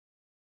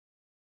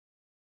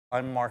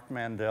I'm Mark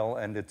Mandel,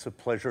 and it's a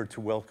pleasure to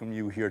welcome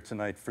you here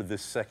tonight for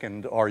this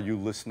second Are You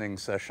Listening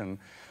session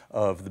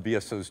of the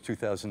BSO's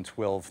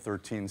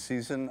 2012-13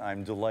 season.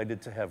 I'm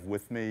delighted to have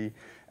with me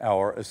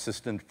our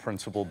assistant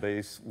principal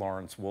bass,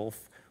 Lawrence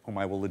Wolfe, whom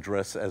I will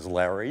address as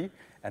Larry,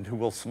 and who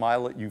will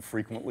smile at you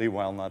frequently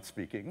while not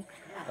speaking.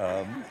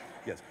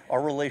 Yes,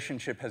 our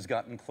relationship has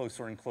gotten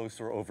closer and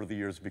closer over the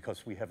years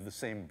because we have the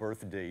same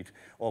birth date,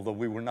 although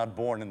we were not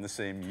born in the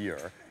same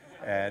year.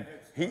 And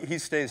he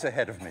stays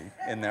ahead of me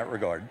in that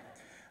regard.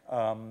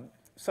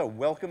 So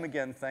welcome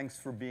again. Thanks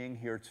for being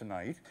here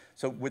tonight.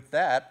 So with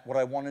that, what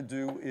I want to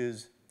do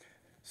is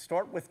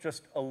start with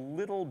just a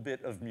little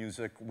bit of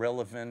music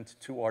relevant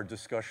to our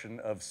discussion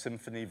of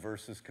symphony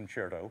versus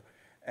concerto,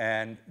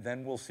 and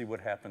then we'll see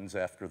what happens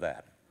after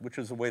that, which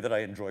is a way that I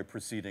enjoy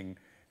proceeding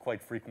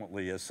quite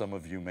frequently, as some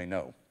of you may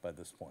know by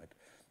this point.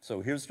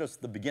 So here's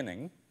just the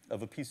beginning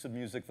of a piece of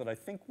music that I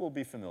think will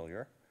be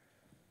familiar.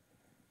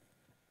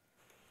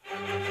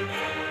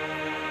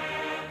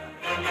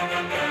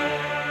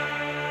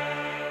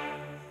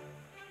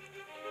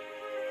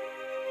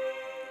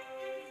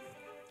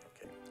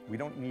 We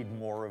don't need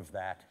more of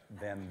that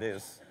than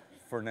this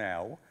for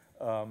now.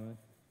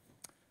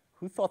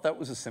 Who thought that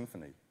was a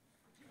symphony?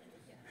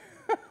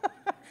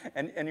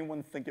 And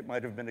anyone think it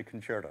might have been a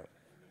concerto?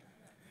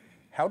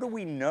 How do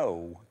we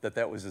know that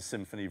that was a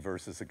symphony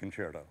versus a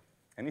concerto?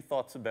 Any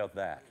thoughts about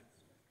that?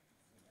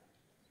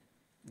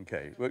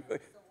 Okay.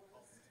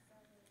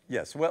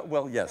 Yes,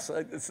 well, yes.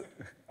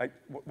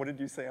 What did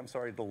you say? I'm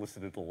sorry to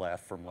listen to the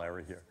laugh from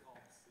Larry here.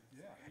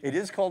 It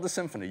is called a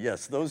symphony,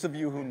 yes. Those of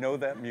you who know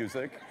that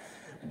music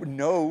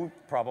know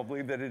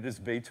probably that it is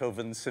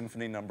Beethoven's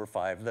Symphony No.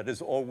 5. That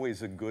is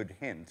always a good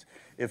hint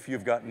if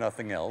you've got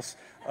nothing else.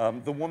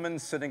 The woman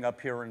sitting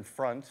up here in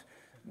front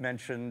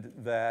mentioned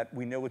that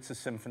we know it's a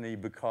symphony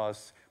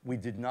because we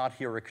did not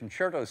hear a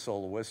concerto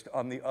soloist.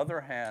 On the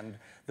other hand,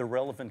 the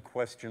relevant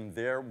question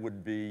there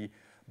would be,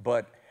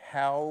 but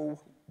how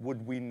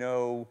would we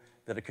know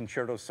that a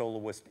concerto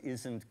soloist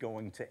isn't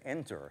going to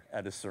enter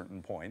at a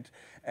certain point?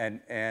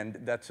 And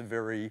that's a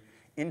very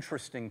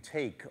interesting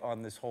take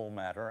on this whole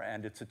matter,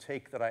 and it's a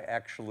take that I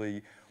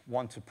actually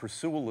want to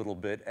pursue a little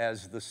bit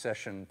as the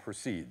session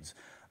proceeds.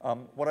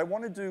 What I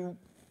want to do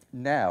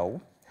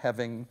now,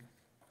 having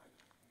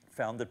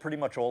found that pretty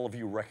much all of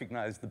you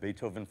recognize the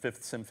Beethoven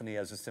Fifth Symphony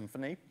as a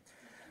symphony,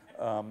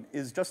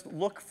 is just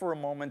look for a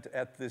moment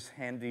at this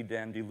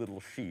handy-dandy little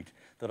sheet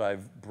that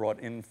I've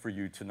brought in for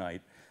you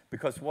tonight,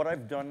 because what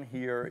I've done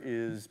here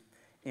is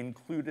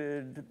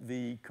included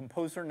the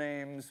composer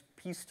names,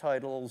 piece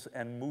titles,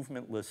 and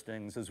movement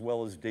listings, as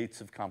well as dates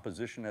of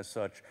composition as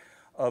such,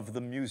 of the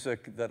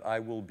music that I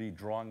will be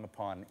drawing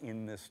upon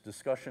in this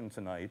discussion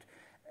tonight.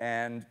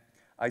 And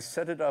I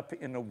set it up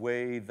in a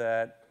way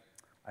that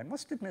I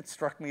must admit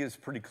struck me as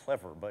pretty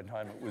clever by the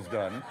time it was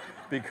done,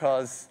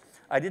 because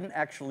I didn't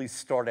actually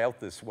start out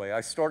this way.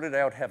 I started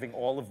out having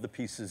all of the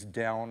pieces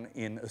down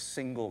in a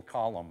single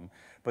column,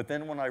 but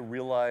then when I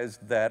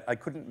realized that I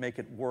couldn't make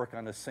it work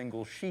on a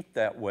single sheet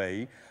that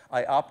way,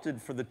 I opted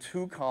for the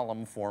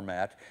two-column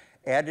format,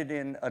 added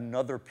in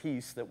another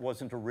piece that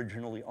wasn't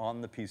originally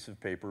on the piece of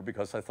paper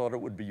because I thought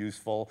it would be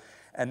useful,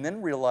 and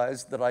then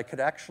realized that I could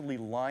actually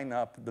line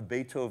up the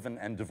Beethoven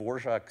and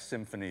Dvorak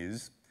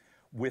symphonies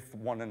with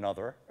one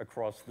another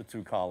across the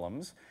two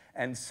columns.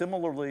 And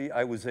similarly,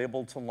 I was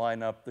able to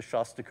line up the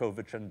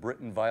Shostakovich and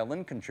Britten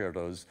violin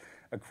concertos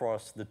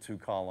across the two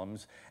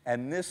columns.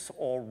 And this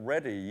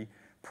already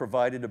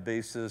provided a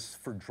basis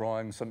for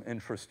drawing some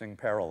interesting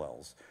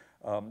parallels.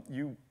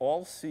 You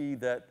all see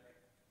that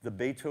the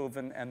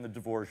Beethoven and the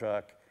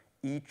Dvorak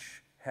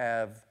each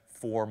have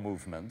 4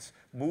 movements.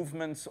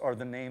 Movements are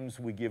the names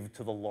we give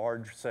to the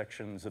large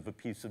sections of a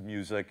piece of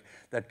music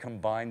that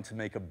combine to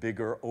make a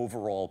bigger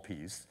overall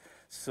piece.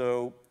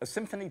 So a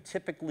symphony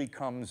typically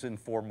comes in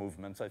 4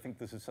 movements. I think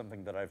this is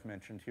something that I've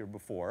mentioned here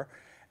before.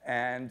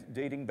 And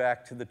dating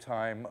back to the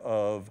time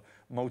of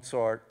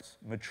Mozart's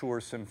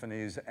mature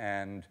symphonies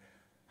and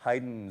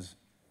Haydn's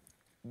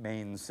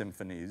main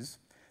symphonies,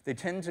 they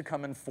tend to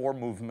come in 4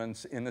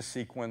 movements in a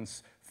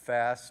sequence: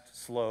 fast,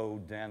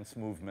 slow, dance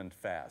movement,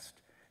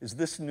 fast. Is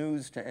this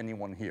news to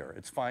anyone here?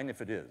 It's fine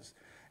if it is.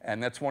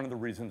 And that's one of the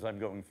reasons I'm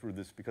going through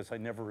this, because I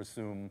never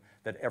assume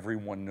that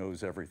everyone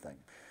knows everything.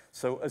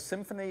 So a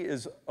symphony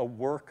is a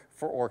work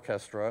for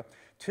orchestra,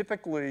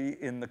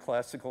 typically in the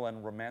classical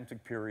and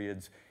romantic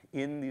periods,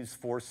 in these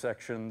 4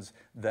 sections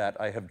that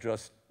I have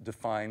just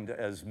defined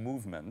as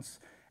movements.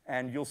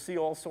 And you'll see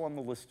also on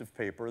the list of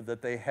paper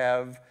that they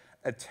have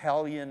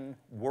Italian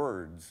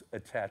words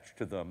attached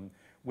to them,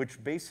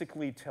 which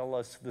basically tell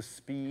us the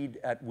speed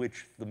at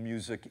which the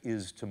music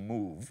is to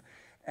move.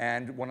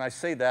 And when I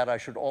say that, I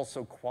should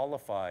also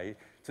qualify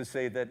to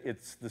say that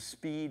it's the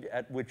speed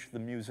at which the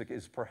music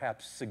is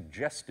perhaps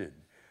suggested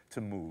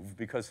to move,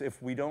 because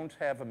if we don't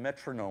have a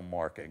metronome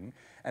marking,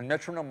 and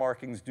metronome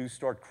markings do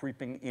start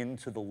creeping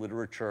into the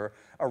literature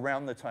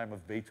around the time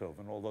of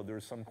Beethoven, although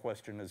there's some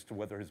question as to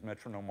whether his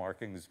metronome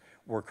markings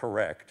were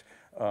correct.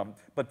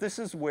 But this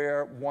is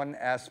where one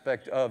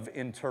aspect of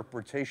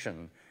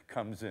interpretation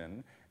comes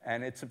in,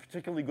 And it's a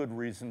particularly good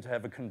reason to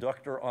have a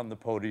conductor on the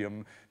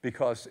podium,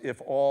 because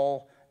if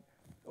all,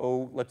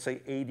 let's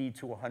say 80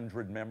 to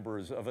 100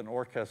 members of an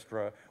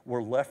orchestra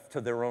were left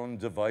to their own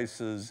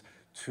devices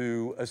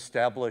to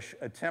establish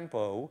a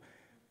tempo,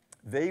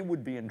 they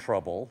would be in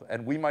trouble,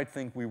 and we might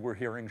think we were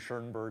hearing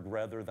Schoenberg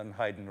rather than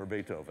Haydn or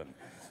Beethoven.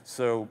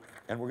 So,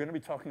 and we're going to be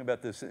talking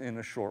about this in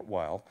a short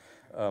while.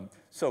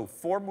 So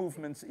 4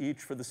 movements each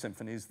for the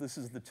symphonies. This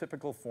is the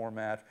typical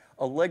format.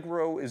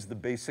 Allegro is the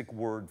basic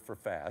word for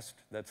fast.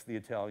 That's the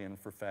Italian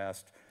for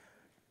fast.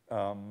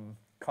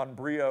 Con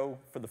brio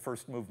for the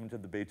first movement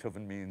of the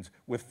Beethoven means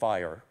with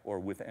fire or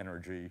with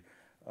energy.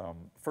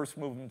 First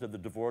movement of the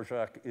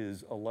Dvorak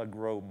is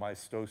Allegro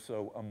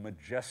maestoso, a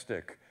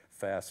majestic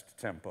fast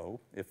tempo,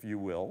 if you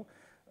will.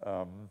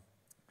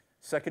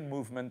 Second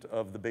movement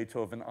of the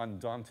Beethoven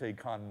Andante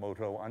con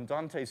moto.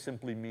 Andante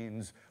simply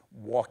means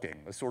walking,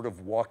 a sort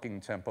of walking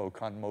tempo.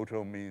 Con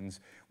moto means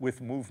with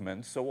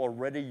movement. So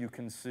already you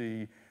can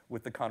see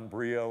with the con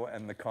brio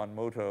and the con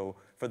moto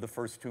for the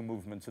first 2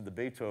 movements of the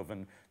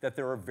Beethoven that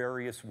there are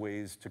various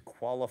ways to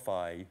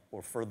qualify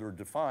or further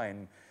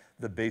define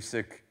the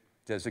basic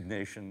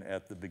designation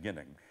at the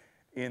beginning.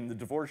 In the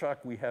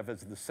Dvorak, we have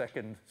as the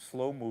second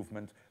slow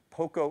movement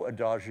poco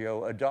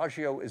adagio.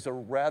 Adagio is a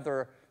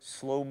rather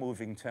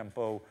slow-moving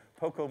tempo.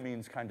 Poco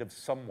means kind of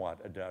somewhat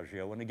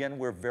adagio. And again,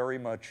 we're very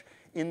much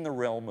in the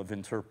realm of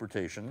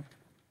interpretation.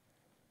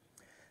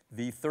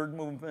 The third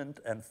movement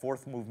and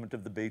fourth movement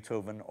of the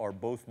Beethoven are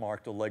both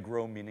marked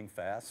allegro, meaning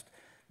fast.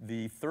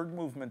 The third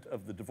movement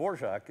of the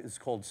Dvorak is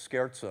called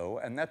scherzo,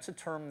 and that's a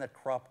term that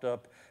cropped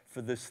up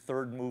for this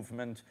third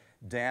movement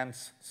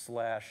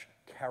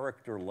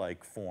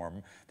dance/character-like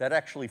form that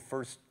actually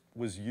first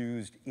was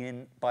used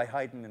by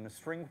Haydn in a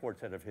string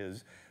quartet of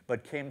his,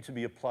 but came to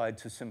be applied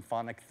to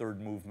symphonic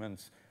third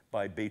movements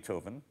by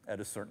Beethoven at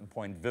a certain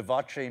point.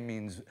 Vivace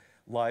means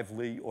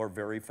lively or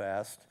very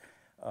fast.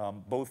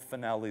 Both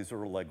finales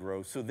are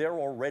allegro. So there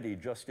already,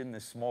 just in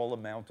this small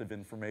amount of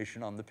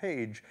information on the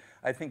page,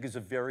 I think is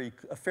a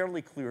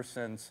fairly clear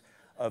sense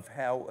of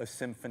how a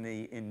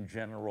symphony in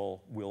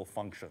general will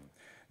function.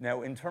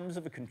 Now, in terms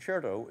of a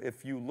concerto,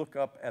 if you look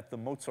up at the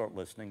Mozart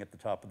listing at the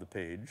top of the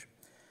page,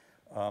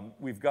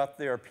 we've got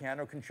there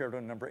Piano Concerto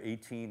number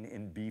 18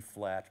 in B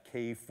flat,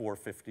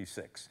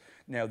 K456.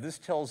 Now, this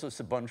tells us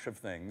a bunch of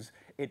things.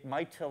 It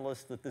might tell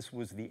us that this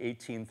was the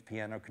 18th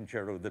piano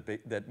concerto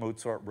that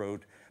Mozart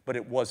wrote, but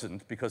it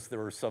wasn't, because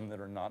there are some that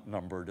are not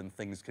numbered and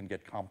things can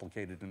get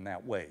complicated in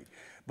that way.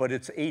 But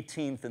it's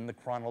 18th in the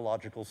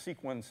chronological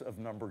sequence of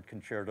numbered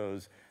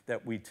concertos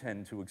that we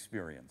tend to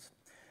experience.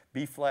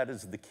 B flat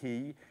is the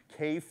key.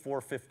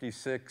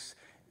 K456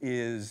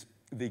 is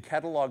the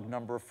catalog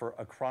number for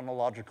a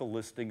chronological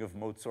listing of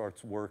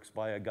Mozart's works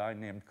by a guy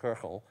named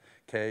Köchel,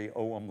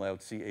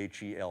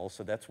 K-O-umlaut-C-H-E-L,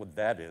 so that's what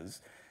that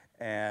is.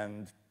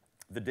 And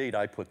the date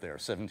I put there,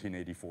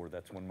 1784,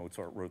 that's when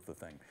Mozart wrote the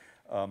thing.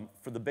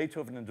 For the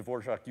Beethoven and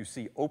Dvorak, you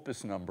see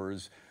opus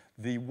numbers.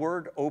 The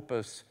word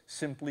opus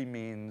simply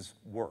means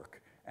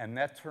work, and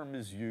that term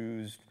is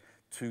used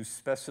to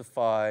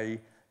specify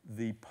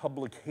the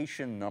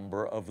publication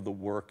number of the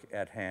work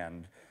at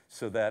hand,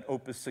 so that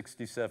Opus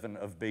 67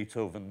 of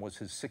Beethoven was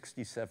his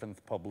 67th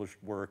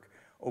published work.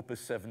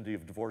 Opus 70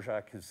 of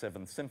Dvorak, his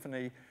 7th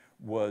symphony,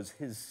 was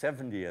his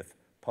 70th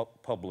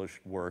published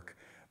work.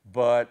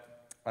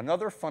 But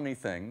another funny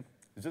thing,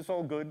 is this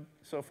all good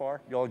so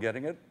far? You all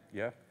getting it?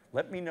 Yeah?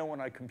 Let me know when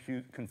I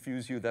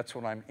confuse you. That's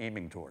what I'm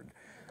aiming toward.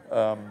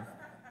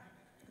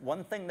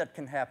 One thing that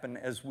can happen,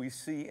 as we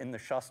see in the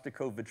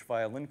Shostakovich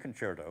Violin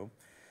Concerto,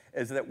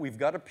 is that we've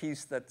got a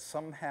piece that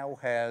somehow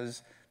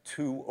has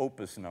 2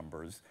 opus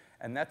numbers,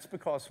 and that's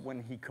because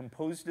when he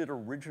composed it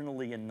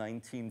originally in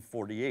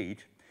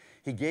 1948,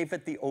 he gave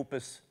it the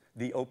opus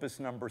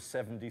number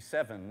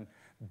 77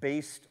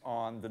 based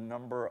on the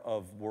number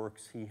of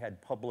works he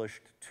had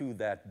published to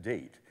that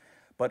date.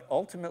 But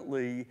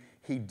ultimately,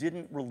 he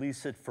didn't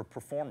release it for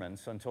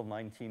performance until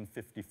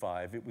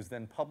 1955. It was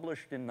then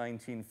published in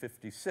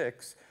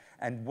 1956,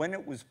 and when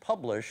it was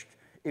published,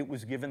 it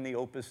was given the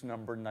opus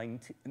number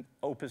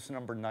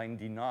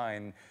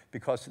 99,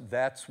 because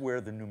that's where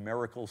the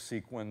numerical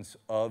sequence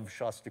of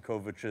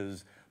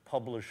Shostakovich's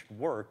published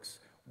works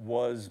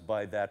was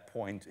by that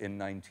point in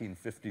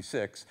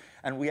 1956.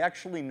 And we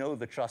actually know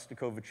that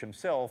Shostakovich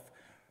himself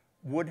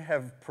would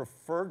have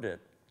preferred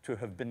it to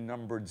have been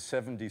numbered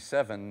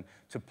 77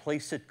 to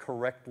place it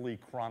correctly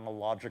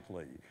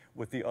chronologically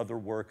with the other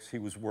works he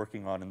was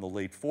working on in the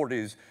late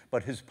 40s,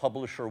 but his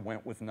publisher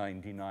went with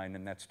 99,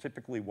 and that's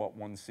typically what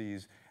one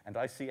sees. And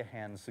I see a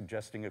hand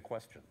suggesting a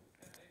question.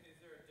 Is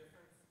there a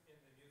difference in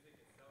the music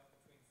itself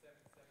between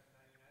 77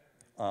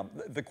 and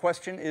 99? The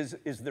question is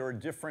there a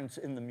difference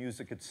in the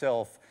music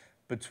itself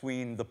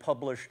between the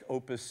published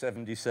Opus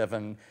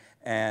 77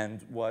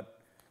 and what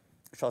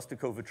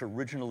Shostakovich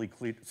originally,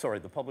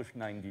 the published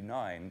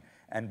 99,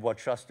 and what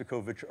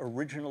Shostakovich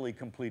originally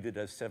completed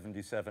as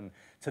 77.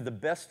 To the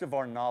best of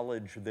our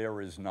knowledge, there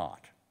is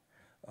not.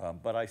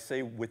 But I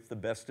say with the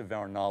best of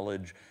our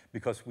knowledge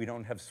because we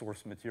don't have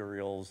source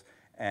materials,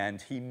 and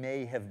he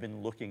may have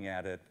been looking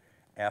at it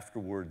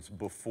afterwards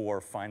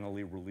before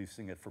finally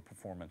releasing it for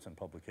performance and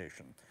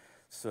publication.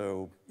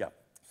 So yeah,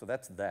 so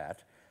that's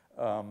that.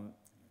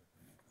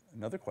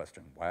 Another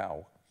question,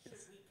 wow. Should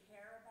we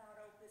care about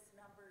opus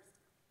numbers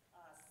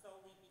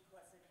solely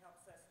because it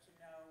helps us to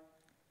know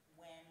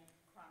when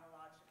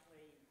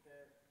chronologically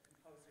the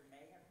composer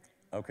may have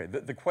written? Okay,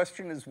 the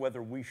question is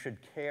whether we should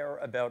care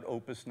about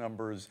opus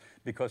numbers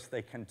because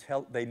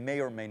they may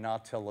or may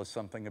not tell us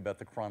something about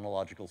the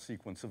chronological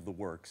sequence of the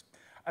works.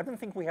 I don't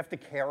think we have to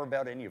care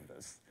about any of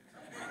this.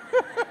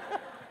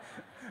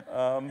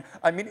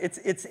 I mean,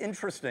 it's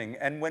interesting,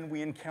 and when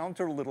we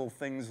encounter little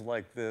things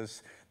like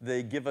this,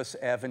 they give us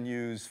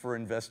avenues for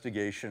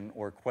investigation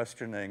or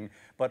questioning,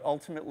 but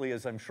ultimately,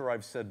 as I'm sure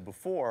I've said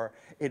before,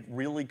 it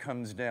really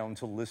comes down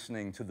to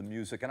listening to the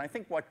music. And I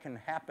think what can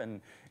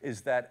happen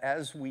is that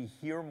as we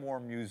hear more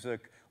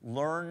music,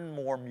 learn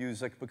more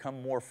music,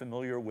 become more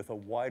familiar with a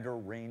wider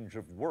range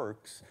of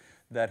works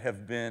that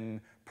have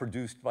been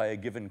produced by a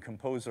given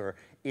composer,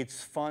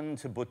 it's fun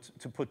to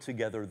put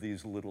together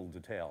these little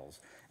details.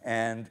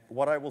 And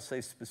what I will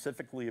say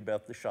specifically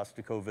about the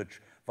Shostakovich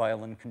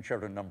Violin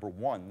Concerto No.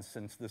 1,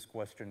 since this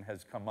question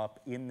has come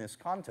up in this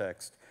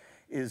context,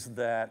 is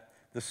that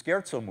the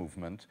scherzo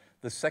movement,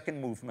 the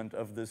second movement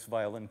of this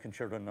Violin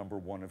Concerto No.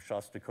 1 of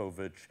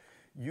Shostakovich,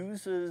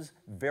 uses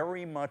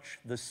very much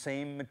the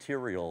same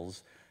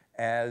materials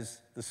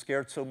as the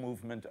scherzo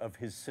movement of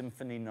his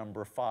Symphony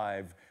No.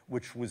 5,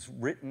 which was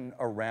written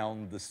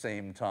around the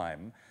same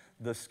time.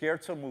 The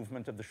scherzo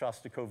movement of the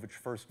Shostakovich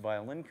First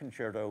Violin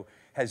Concerto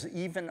has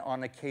even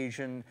on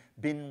occasion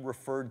been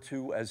referred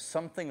to as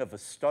something of a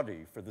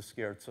study for the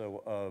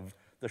scherzo of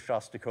the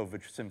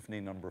Shostakovich Symphony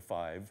No.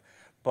 5.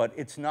 But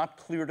it's not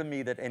clear to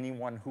me that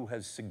anyone who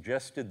has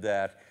suggested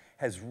that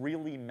has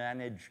really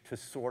managed to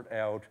sort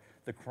out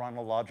the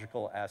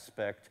chronological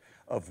aspect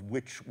of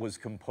which was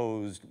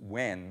composed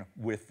when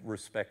with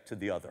respect to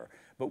the other.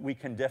 But we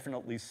can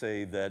definitely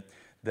say that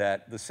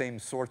the same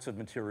sorts of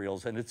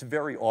materials, and it's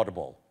very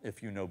audible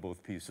if you know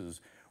both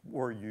pieces,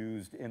 were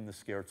used in the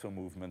scherzo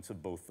movements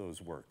of both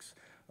those works.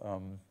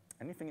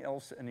 Anything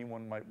else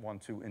anyone might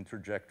want to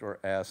interject or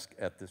ask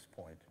at this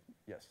point?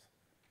 Yes?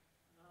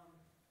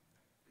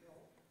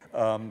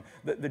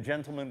 The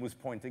gentleman was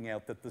pointing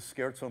out that the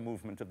scherzo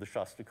movement of the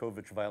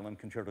Shostakovich Violin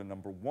Concerto No.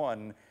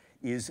 1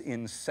 is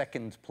in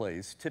second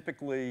place.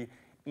 Typically,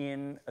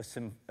 in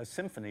a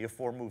symphony, a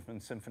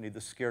four-movement symphony,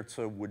 the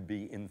scherzo would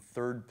be in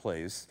third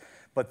place.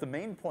 But the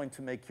main point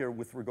to make here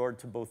with regard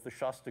to both the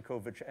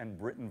Shostakovich and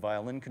Britten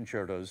violin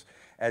concertos,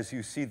 as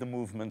you see the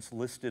movements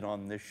listed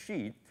on this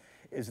sheet,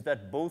 is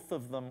that both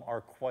of them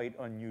are quite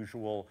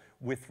unusual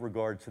with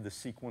regard to the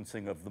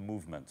sequencing of the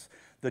movements.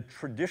 The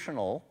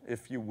traditional,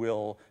 if you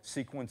will,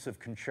 sequence of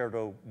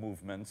concerto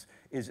movements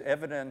is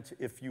evident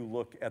if you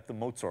look at the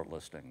Mozart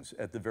listings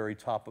at the very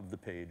top of the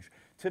page.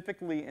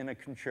 Typically in a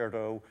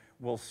concerto,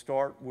 we'll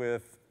start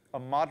with a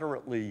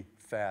moderately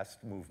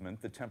fast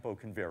movement. The tempo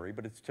can vary,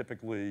 but it's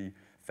typically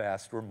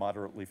fast or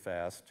moderately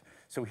fast.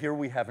 So here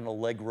we have an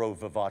allegro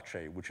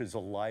vivace, which is a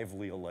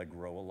lively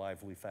allegro, a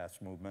lively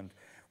fast movement.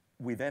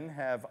 We then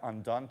have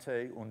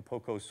andante un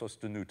poco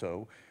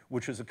sostenuto,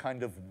 which is a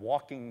kind of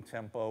walking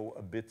tempo,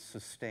 a bit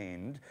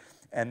sustained.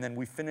 And then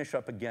we finish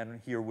up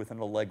again here with an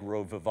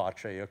allegro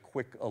vivace, a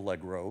quick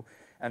allegro.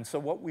 And so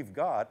what we've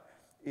got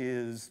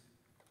is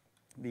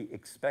the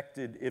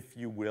expected, if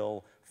you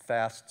will,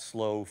 fast,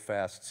 slow,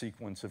 fast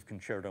sequence of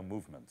concerto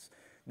movements.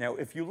 Now,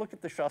 if you look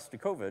at the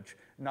Shostakovich,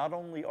 not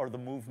only are the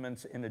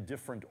movements in a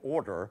different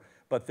order,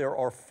 but there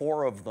are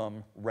 4 of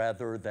them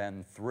rather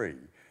than 3.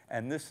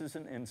 And this is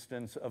an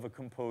instance of a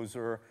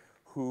composer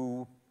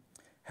who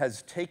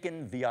has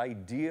taken the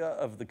idea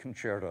of the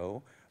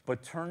concerto,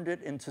 but turned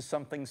it into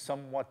something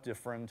somewhat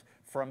different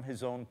from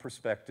his own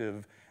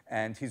perspective.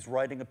 And he's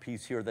writing a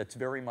piece here that's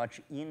very much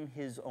in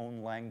his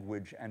own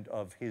language and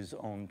of his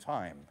own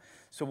time.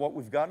 So what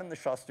we've got in the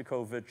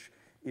Shostakovich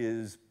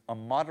is a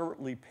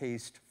moderately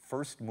paced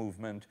first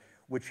movement,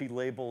 which he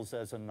labels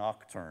as a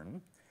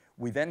nocturne.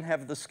 We then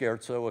have the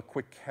scherzo, a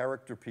quick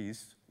character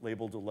piece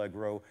labeled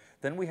allegro.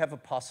 Then we have a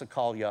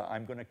passacaglia.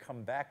 I'm going to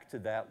come back to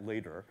that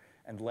later,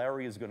 and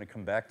Larry is going to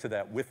come back to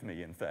that with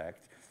me, in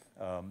fact,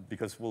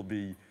 because we'll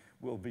be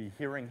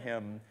hearing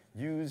him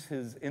use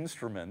his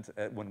instrument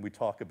when we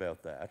talk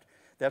about that.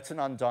 That's an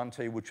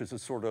andante, which is a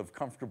sort of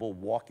comfortable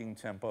walking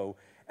tempo,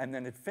 and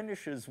then it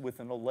finishes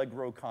with an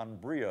allegro con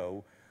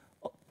brio,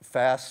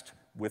 fast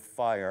with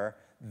fire,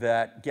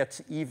 that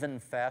gets even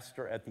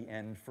faster at the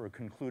end for a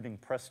concluding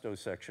presto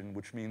section,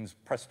 which means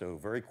presto,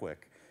 very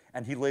quick.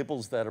 And he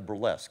labels that a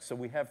burlesque. So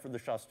we have for the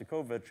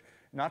Shostakovich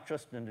not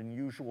just an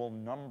unusual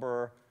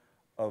number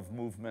of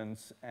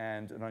movements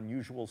and an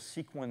unusual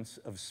sequence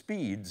of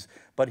speeds,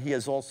 but he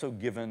has also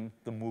given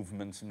the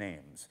movements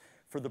names.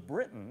 For the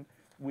Britten,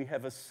 we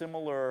have a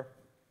similar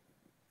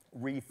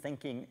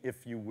rethinking,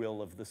 if you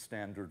will, of the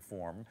standard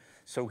form.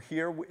 So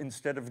here,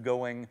 instead of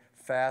going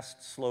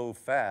fast, slow,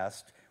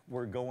 fast,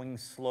 we're going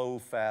slow,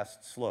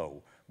 fast,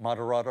 slow.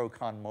 Moderato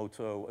con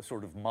moto, a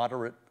sort of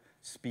moderate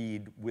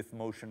speed with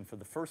motion for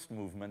the first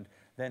movement,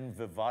 then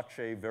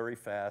vivace, very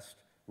fast,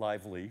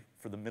 lively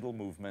for the middle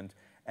movement,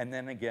 and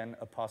then again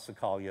a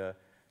passacaglia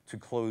to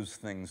close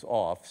things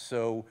off.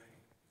 So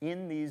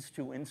in these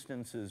two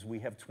instances, we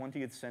have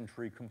 20th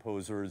century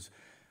composers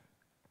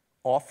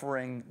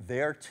offering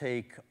their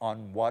take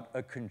on what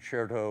a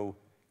concerto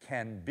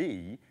can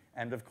be.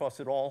 And of course,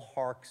 it all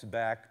harks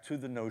back to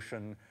the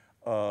notion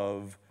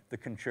of the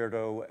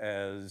concerto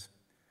as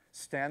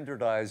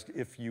standardized,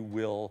 if you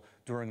will,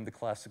 during the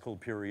classical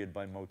period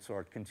by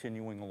Mozart,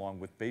 continuing along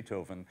with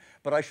Beethoven.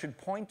 But I should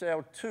point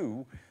out,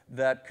 too,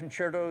 that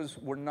concertos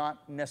were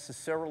not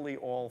necessarily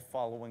all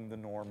following the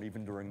norm,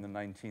 even during the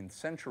 19th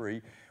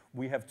century.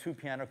 We have two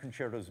piano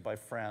concertos by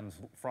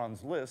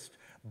Franz Liszt.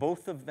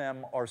 Both of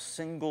them are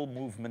single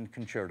movement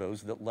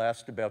concertos that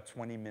last about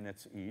 20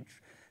 minutes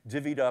each,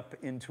 divvied up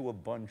into a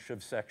bunch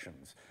of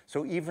sections.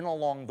 So even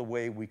along the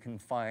way, we can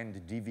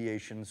find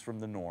deviations from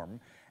the norm.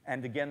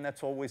 And again,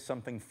 that's always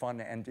something fun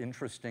and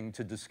interesting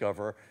to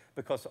discover,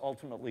 because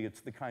ultimately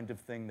it's the kind of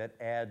thing that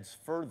adds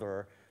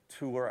further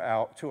to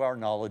our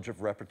knowledge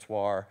of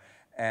repertoire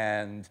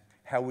and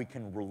how we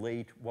can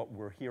relate what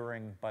we're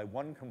hearing by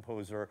one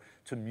composer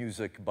to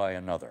music by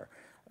another.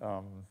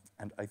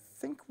 And I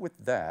think with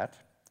that,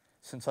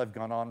 since I've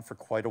gone on for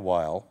quite a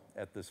while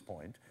at this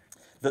point,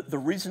 the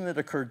reason it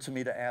occurred to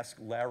me to ask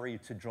Larry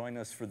to join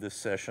us for this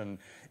session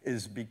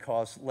is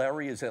because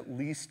Larry is at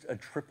least a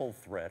triple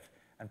threat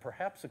and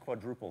perhaps a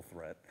quadruple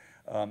threat.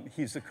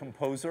 He's a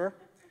composer.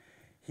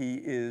 He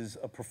is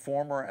a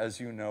performer, as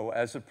you know.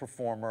 As a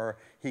performer,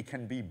 he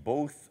can be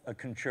both a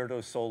concerto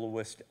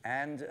soloist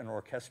and an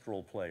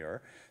orchestral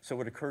player.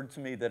 So it occurred to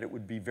me that it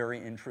would be very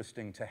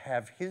interesting to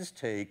have his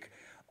take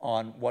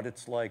on what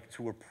it's like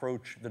to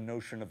approach the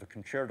notion of a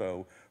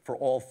concerto for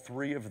all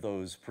three of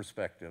those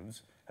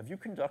perspectives. Have you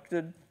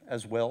conducted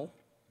as well?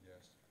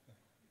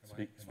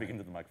 Yes. Speak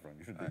into the microphone.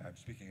 You should be. I'm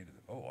speaking into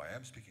the, I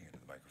am speaking into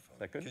the microphone. Is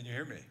that good? Can you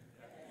hear me?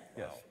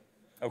 Yes.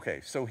 Wow.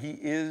 Okay, so he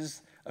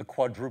is a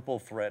quadruple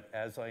threat,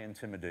 as I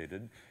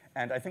intimidated.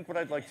 And I think what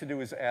I'd like to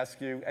do is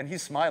ask you, and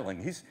he's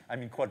smiling.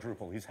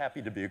 Quadruple. He's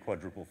happy to be a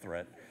quadruple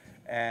threat.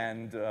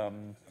 And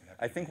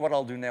I think what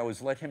I'll do now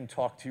is let him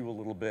talk to you a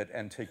little bit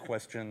and take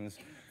questions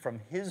from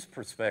his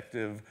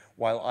perspective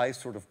while I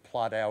sort of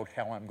plot out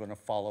how I'm going to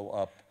follow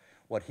up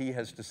what he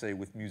has to say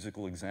with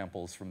musical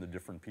examples from the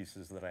different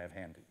pieces that I have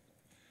handy.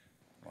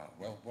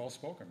 Wow, well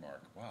spoken,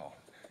 Mark. Wow.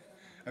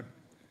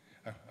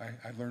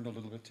 I learned a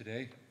little bit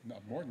today,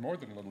 more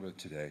than a little bit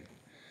today.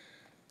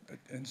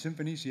 And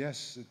symphonies,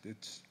 yes,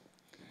 it's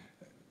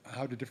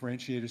how to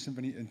differentiate a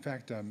symphony. In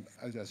fact,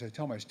 as I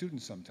tell my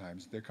students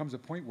sometimes, there comes a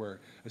point where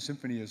a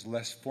symphony is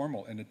less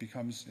formal and it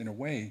becomes, in a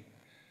way,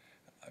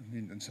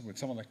 with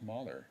someone like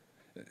Mahler,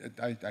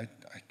 I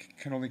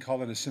can only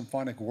call it a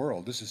symphonic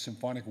world. This is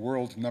symphonic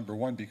world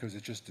 #1 because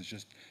it's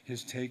just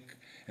his take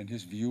and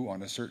his view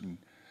on a certain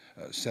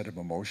set of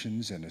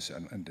emotions and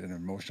an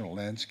emotional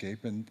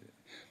landscape, and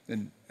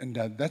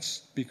that's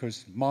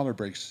because Mahler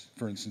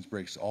for instance,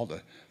 breaks all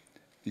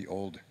the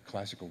old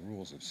classical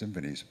rules of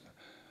symphonies.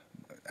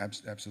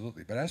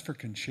 Absolutely. But as for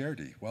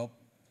concerti, well,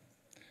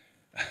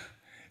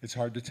 it's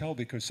hard to tell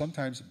because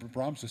sometimes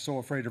Brahms was so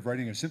afraid of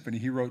writing a symphony,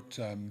 he wrote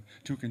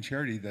 2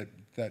 concerti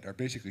that are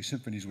basically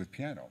symphonies with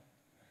piano.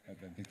 I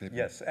think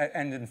yes,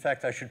 and in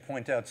fact, I should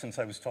point out, since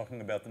I was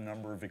talking about the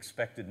number of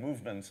expected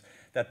movements,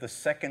 that the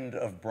second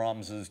of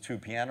Brahms's 2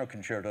 piano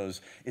concertos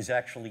is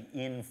actually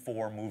in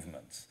 4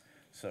 movements.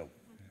 So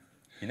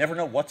you never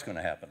know what's going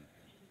to happen.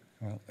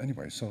 Well,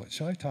 anyway, so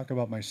shall I talk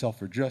about myself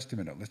for just a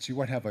minute? Let's see,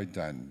 what have I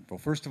done? Well,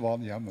 first of all,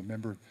 yeah, I'm a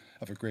member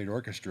of a great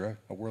orchestra,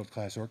 a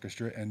world-class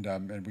orchestra,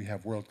 and we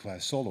have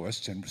world-class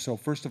soloists. And so,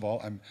 first of all,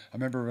 I'm a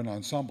member of an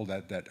ensemble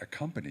that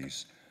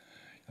accompanies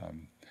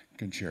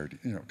concerti,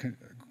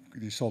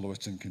 these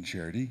soloists in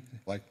concerti.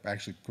 Like,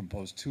 actually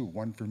composed 2,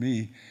 one for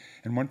me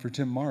and one for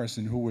Tim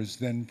Morrison, who was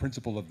then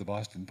principal of the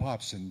Boston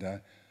Pops.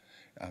 And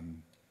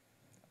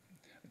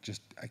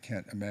I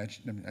can't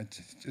imagine.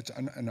 It's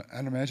an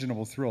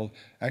unimaginable thrill.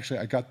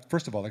 Actually,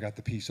 first of all, I got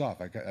the piece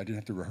off. I didn't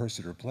have to rehearse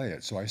it or play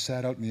it. So I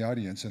sat out in the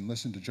audience and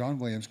listened to John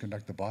Williams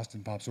conduct the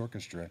Boston Pops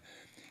Orchestra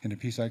in a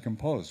piece I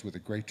composed with a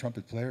great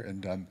trumpet player.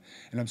 And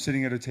I'm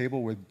sitting at a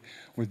table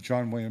with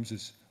John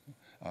Williams's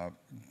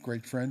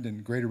great friend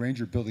and great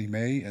arranger, Billy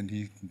May. And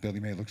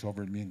Billy May looks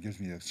over at me and gives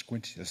me a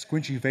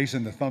squinchy face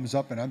and the thumbs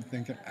up. And I'm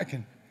thinking,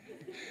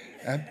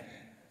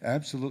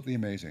 absolutely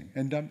amazing.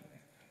 And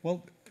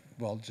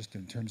well, just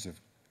in terms of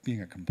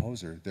being a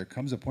composer, there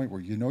comes a point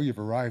where you know you've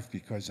arrived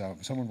because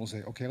someone will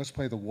say, "Okay, let's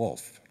play the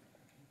Wolf,"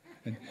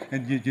 and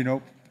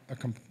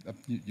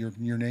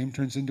your name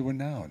turns into a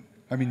noun.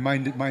 I mean,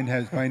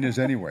 mine is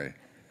anyway.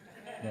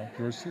 Well,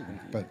 yours too,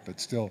 but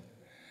still.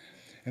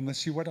 And let's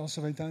see, what else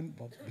have I done?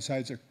 Well,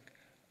 besides,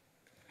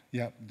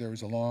 there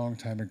was a long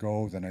time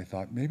ago. Then I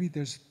thought maybe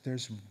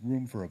there's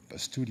room for a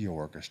studio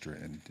orchestra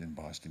in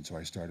Boston, so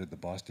I started the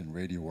Boston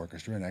Radio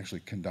Orchestra and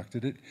actually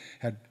conducted it.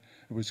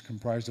 It was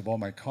comprised of all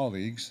my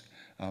colleagues.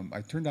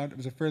 I turned out I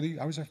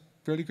was a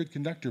fairly good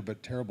conductor,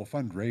 but terrible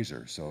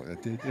fundraiser. So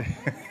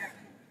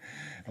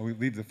we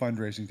leave the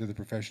fundraising to the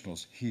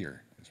professionals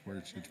here. Is where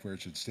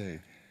it should stay.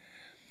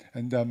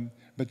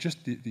 But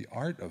just the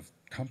art of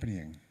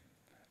accompanying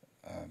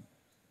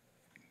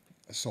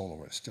a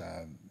soloist.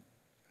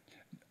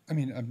 I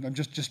mean, I'm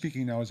just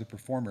speaking now as a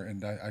performer,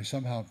 and I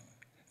somehow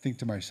think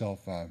to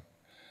myself,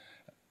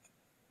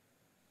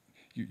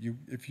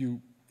 if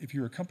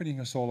you're accompanying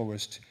a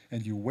soloist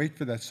and you wait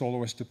for that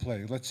soloist to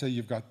play, let's say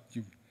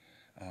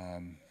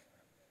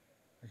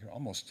I can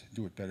almost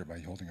do it better by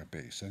holding a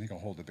bass. I think I'll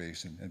hold the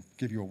bass and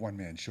give you a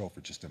one-man show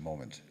for just a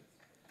moment.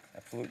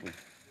 Absolutely.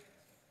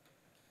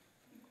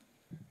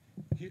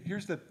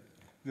 Here's the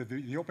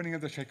opening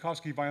of the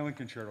Tchaikovsky Violin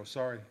Concerto.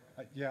 Sorry,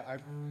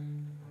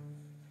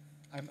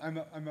 I'm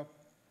a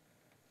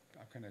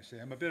how can I say?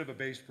 I'm a bit of a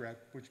bass brat,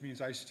 which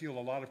means I steal a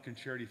lot of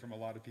concerti from a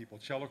lot of people.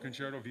 Cello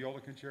concerto, viola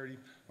concerti,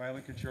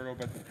 violin concerto,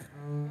 but.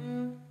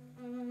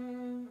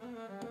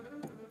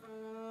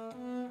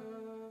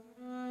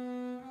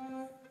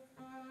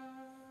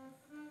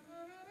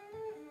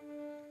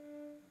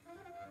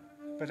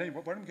 But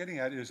anyway, what I'm getting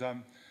at is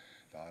da-dum,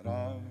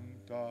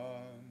 dum,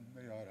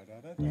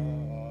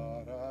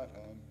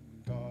 ya-da-da-da-da-da-dum,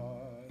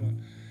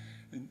 da-dum.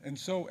 And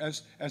so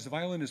as the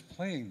violin is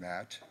playing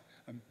that,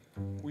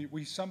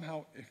 we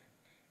somehow,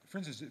 for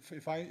instance,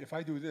 if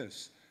I do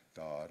this,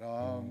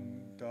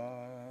 da-dum,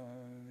 da,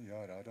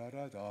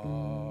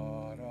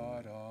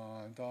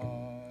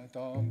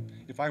 ya-da-da-da-da-da-da-dum,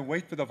 if I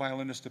wait for the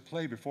violinist to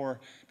play before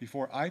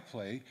I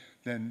play,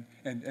 then,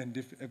 and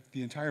if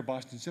the entire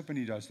Boston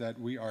Symphony does that,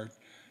 we are,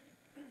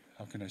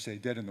 how can I say,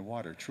 dead in the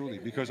water, truly,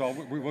 because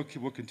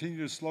we'll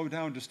continue to slow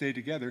down to stay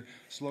together,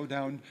 slow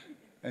down,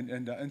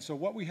 and so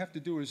what we have to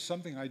do is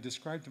something I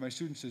describe to my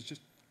students is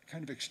just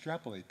kind of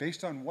extrapolate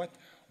based on what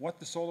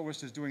the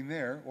soloist is doing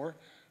there, or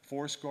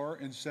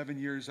 7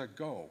 years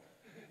ago,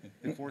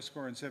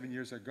 and 7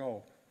 years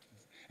ago.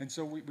 And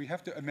so we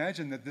have to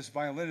imagine that this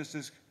violinist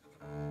is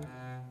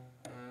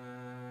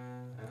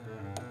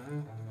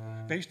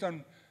based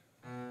on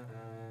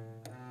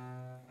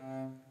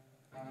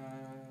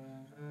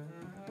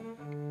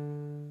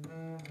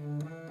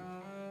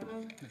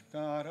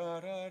da, da,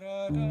 da,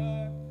 da,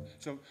 da.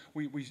 So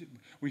we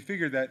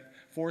figure that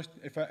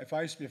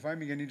if I'm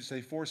beginning to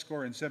say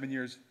 7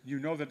 years, you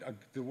know that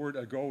the word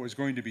ago is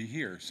going to be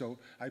here. So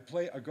I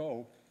play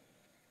ago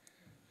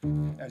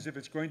as if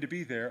it's going to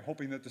be there,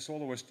 hoping that the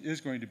soloist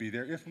is going to be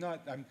there. If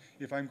not,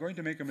 if I'm going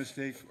to make a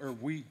mistake,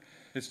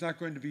 it's not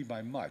going to be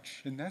by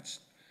much. And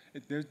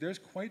there's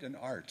quite an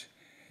art.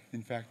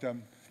 In fact,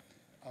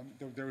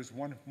 there was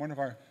one of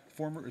our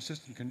former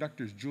assistant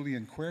conductors,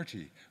 Julian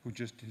Querty, who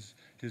just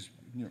has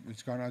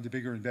gone on to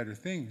bigger and better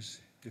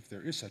things, if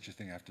there is such a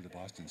thing after the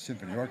Boston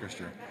Symphony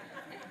Orchestra.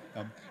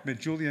 But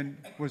Julian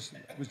was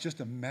just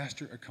a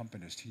master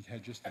accompanist. He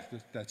had just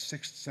that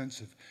sixth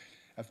sense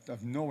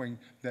of knowing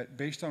that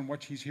based on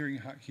what he's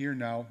hearing here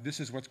now, this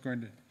is what's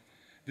going to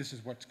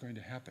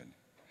happen.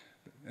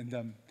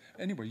 And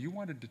anyway, you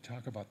wanted to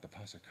talk about the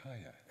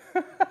Pasacaya,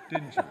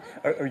 didn't you?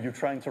 Are you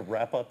trying to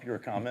wrap up your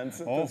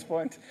comments at this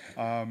point?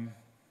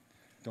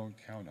 Don't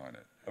count on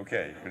it.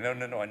 Okay. No,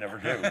 I never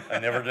do. I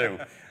never do.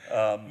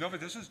 No,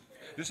 but this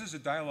is a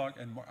dialogue,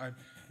 and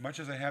much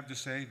as I have to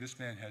say, this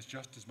man has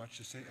just as much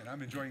to say, and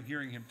I'm enjoying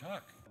hearing him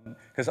talk.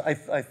 Because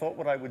I thought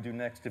what I would do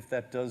next, if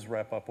that does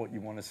wrap up what you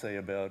want to say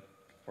about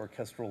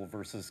orchestral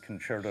versus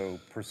concerto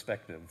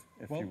perspective,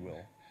 if you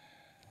will.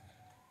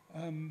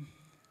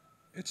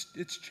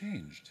 It's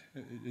changed.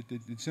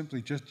 It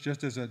simply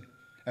just as a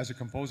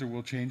composer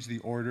will change the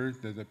order,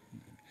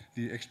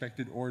 the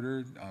expected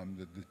order,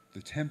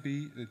 the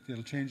tempi.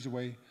 It'll change the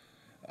way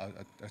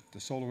the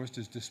soloist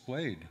is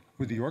displayed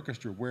with the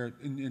orchestra, where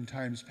in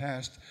times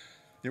past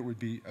it would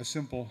be a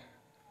simple,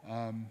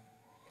 well,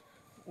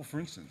 for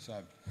instance,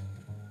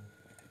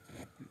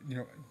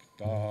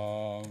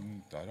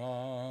 dum da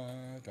da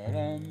da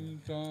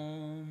dum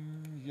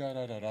dum ya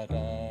da da da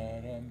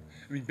da dum.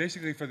 I mean,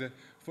 basically for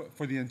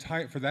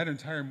that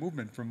entire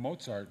movement from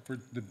Mozart, for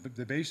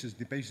the bass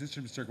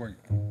instruments are going.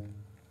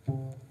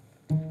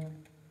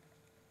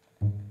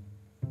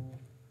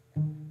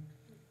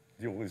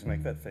 You always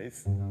make that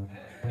face?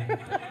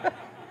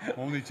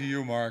 Only to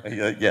you, Mark.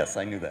 Yes,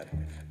 I knew that.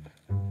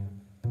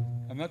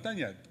 I'm not done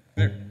yet.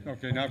 There.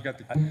 Okay, now I've got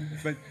the.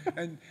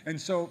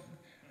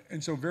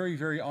 And so very,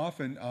 very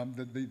often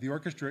the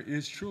orchestra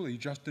is truly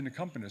just an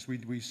accompanist.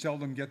 We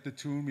seldom get the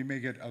tune. We may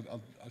get a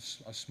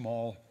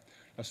small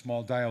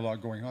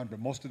dialogue going on, but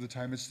most of the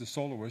time it's the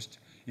soloist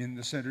in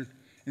the center,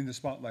 in the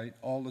spotlight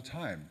all the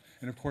time.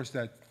 And of course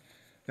that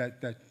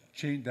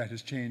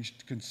has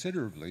changed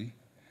considerably.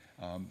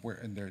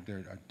 And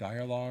there are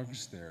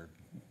dialogues,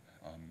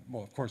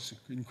 well, of course,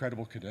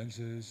 incredible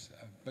cadenzas,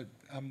 but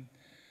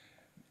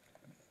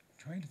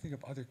trying to think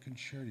of other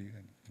concerti.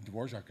 The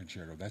Dvorak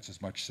concerto, that's as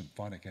much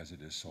symphonic as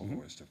it is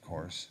soloist, of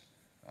course.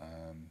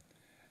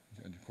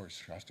 And of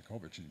course,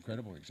 Shostakovich, an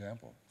incredible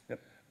example.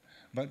 Yep.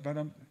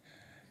 But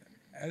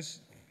as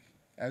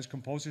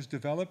composers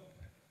develop,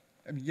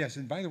 I mean, yes,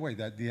 and by the way,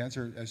 the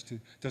answer as to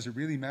does it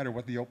really matter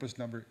what the opus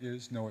number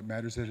is? No, it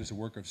matters that it's a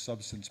work of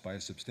substance by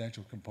a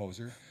substantial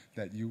composer,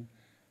 that you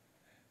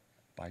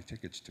buy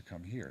tickets to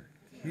come here.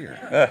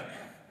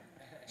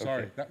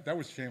 Sorry, Okay. that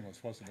was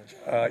shameless, wasn't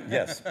it?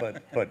 Yes,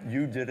 but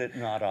you did it,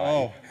 not I.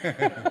 Oh,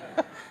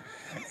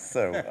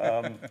 So,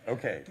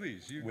 okay.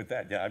 Please, you- With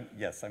that, yeah,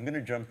 yes, I'm going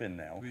to jump in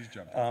now. Please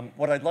jump in.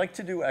 What I'd like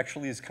to do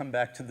actually is come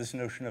back to this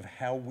notion of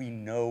how we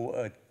know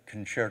a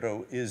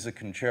concerto is a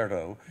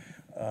concerto,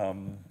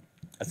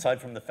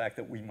 aside from the fact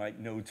that we might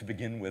know to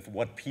begin with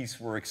what piece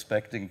we're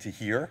expecting to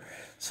hear.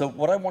 So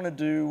what I want to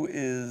do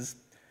is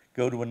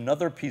go to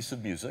another piece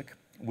of music,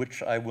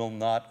 which I will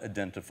not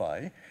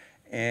identify,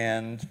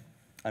 and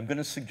I'm going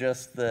to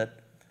suggest that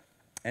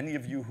any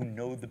of you who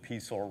know the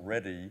piece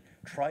already,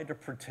 try to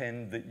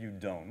pretend that you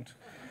don't.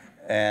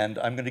 And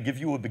I'm going to give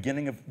you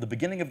the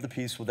beginning of the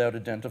piece without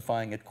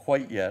identifying it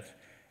quite yet.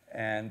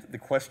 And the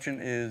question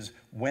is,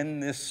 when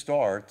this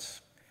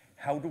starts,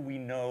 how do we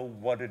know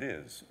what it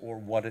is or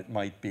what it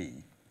might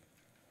be?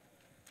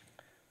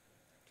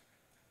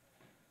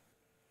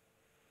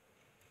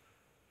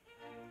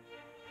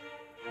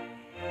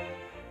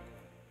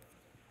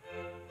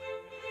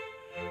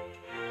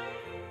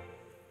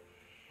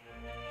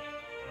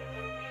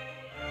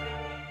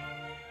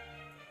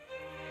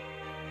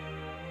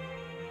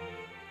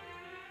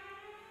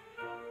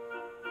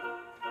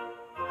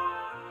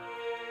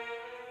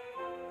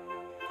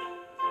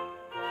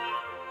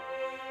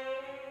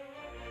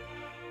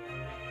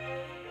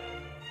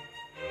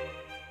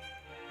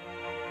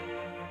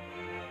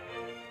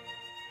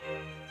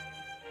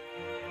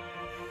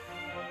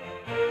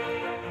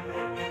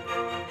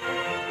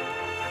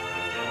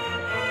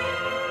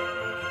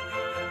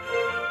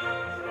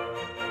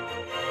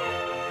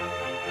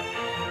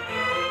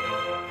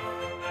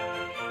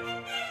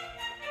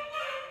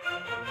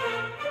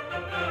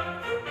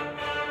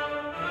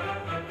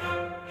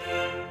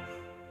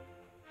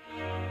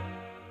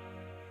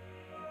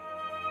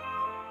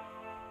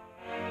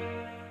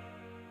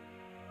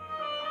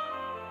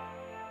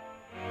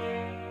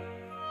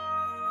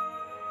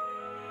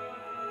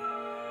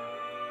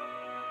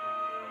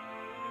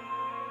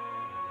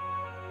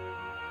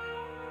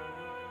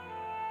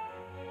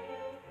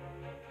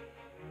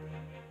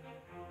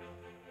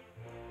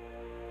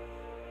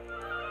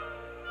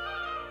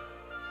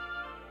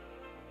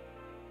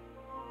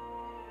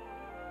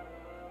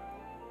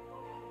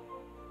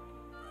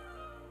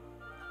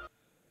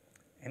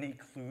 Any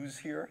clues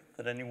here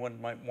that anyone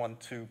might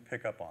want to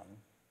pick up on?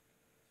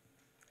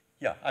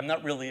 Yeah, I'm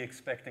not really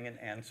expecting an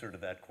answer to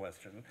that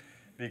question,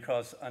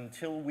 because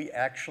until we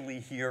actually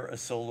hear a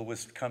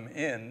soloist come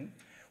in,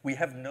 we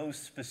have no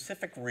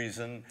specific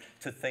reason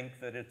to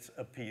think that it's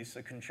a piece,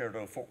 a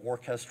concerto for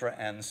orchestra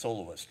and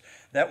soloist.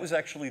 That was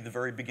actually the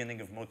very beginning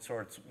of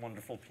Mozart's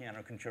wonderful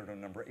Piano Concerto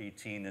number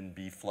 18 in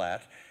B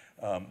flat,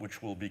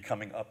 which will be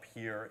coming up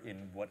here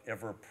in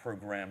whatever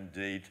program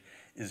date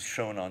is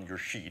shown on your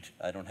sheet.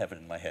 I don't have it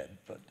in my head,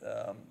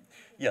 but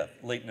yeah,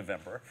 late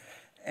November.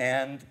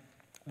 And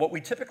what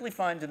we typically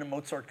find in a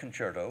Mozart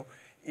concerto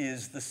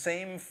is the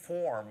same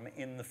form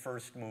in the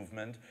first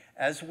movement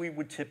as we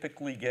would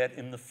typically get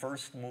in the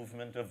first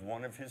movement of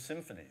one of his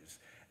symphonies.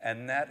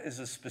 And that is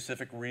a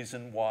specific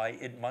reason why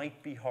it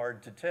might be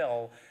hard to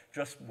tell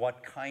just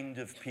what kind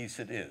of piece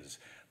it is.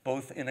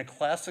 Both in a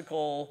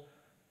classical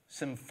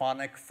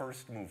symphonic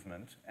first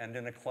movement and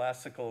in a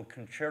classical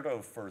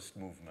concerto first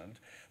movement,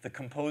 the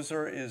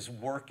composer is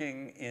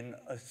working in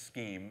a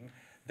scheme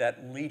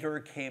that later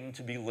came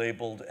to be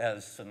labeled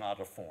as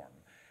sonata form.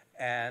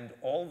 And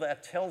all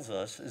that tells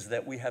us is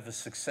that we have a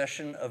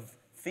succession of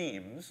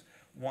themes,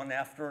 one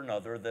after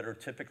another, that are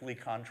typically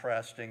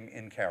contrasting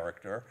in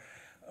character.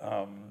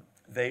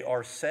 They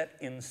are set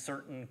in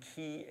certain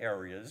key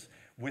areas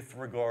with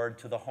regard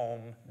to the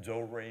home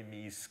do, re,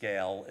 mi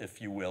scale,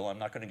 if you will. I'm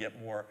not going to get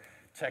more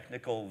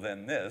technical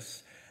than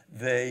this.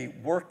 They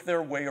work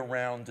their way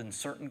around in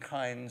certain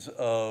kinds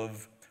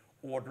of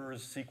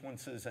orders,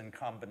 sequences, and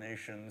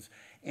combinations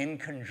in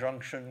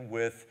conjunction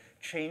with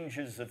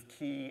changes of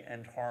key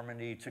and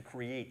harmony to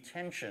create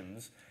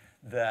tensions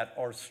that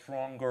are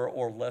stronger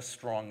or less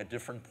strong at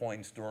different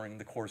points during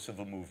the course of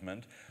a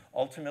movement.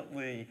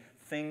 Ultimately,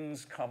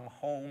 things come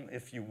home,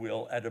 if you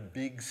will, at a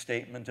big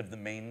statement of the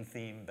main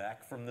theme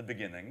back from the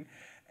beginning,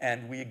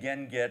 and we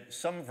again get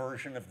some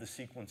version of the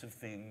sequence of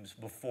themes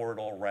before it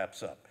all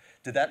wraps up.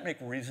 Did that make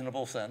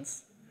reasonable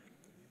sense?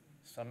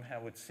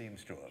 Somehow it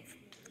seems to have.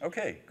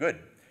 Okay, good.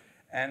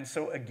 And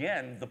so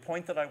again, the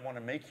point that I want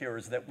to make here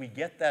is that we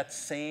get that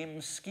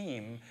same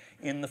scheme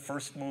in the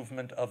first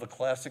movement of a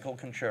classical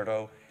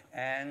concerto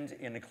and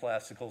in a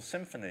classical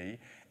symphony.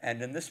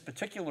 And in this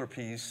particular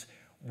piece,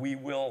 we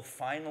will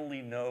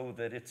finally know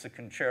that it's a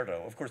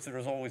concerto. Of course, there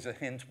is always a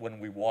hint when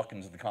we walk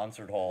into the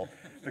concert hall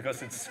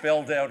because it's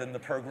spelled out in the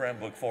program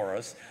book for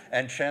us.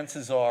 And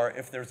chances are,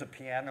 if there's a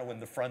piano in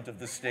the front of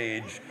the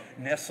stage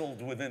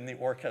nestled within the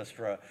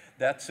orchestra,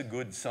 that's a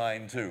good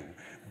sign too.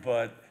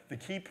 But the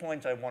key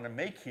point I want to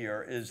make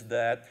here is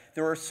that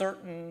there are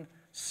certain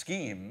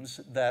schemes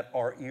that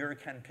our ear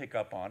can pick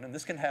up on, and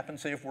this can happen,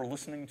 say, if we're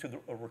listening to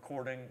a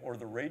recording or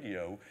the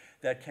radio,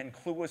 that can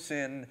clue us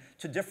in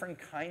to different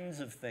kinds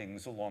of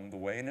things along the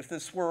way. And if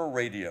this were a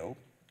radio,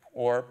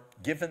 or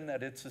given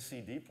that it's a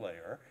CD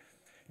player,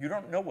 You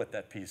don't know what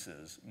that piece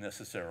is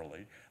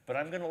necessarily, but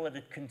I'm going to let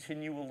it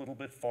continue a little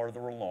bit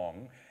farther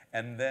along,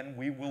 and then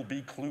we will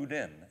be clued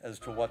in as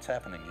to what's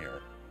happening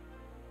here.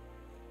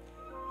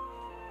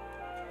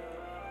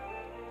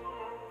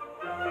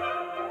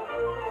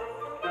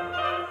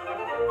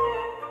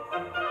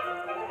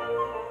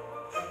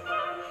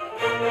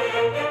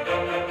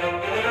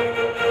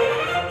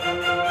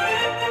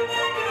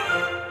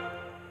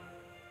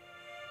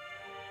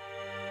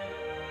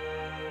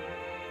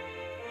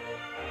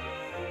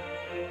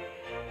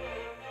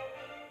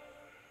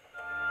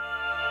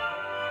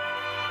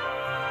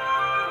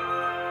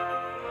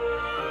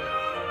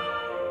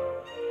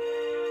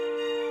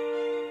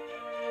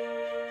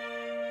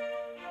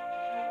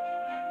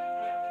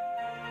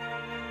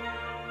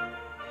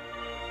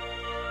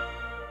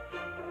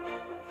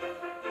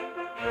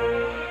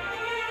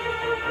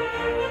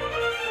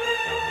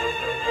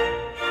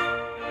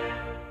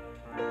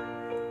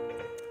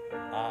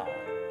 Ah.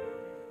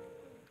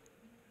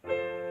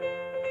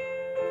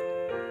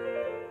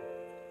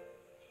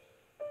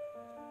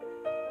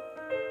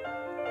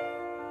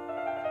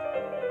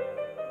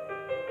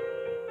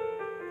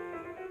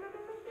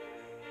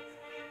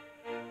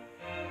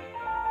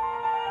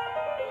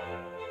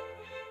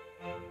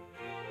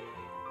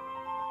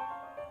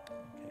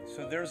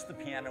 So there's the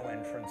piano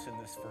entrance in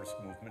this first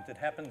movement. It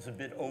happens a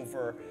bit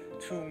over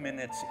 2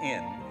 minutes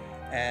in.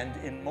 And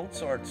in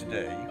Mozart's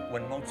day,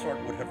 when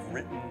Mozart would have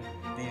written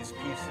these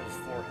pieces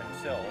for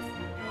himself,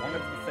 one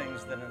of the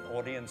things that an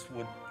audience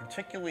would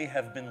particularly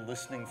have been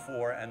listening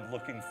for and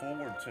looking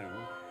forward to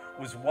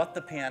was what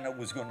the piano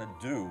was going to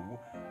do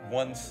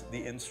once the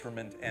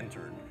instrument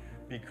entered,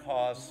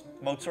 because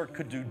Mozart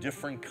could do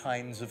different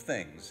kinds of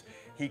things.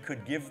 He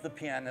could give the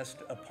pianist,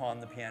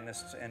 upon the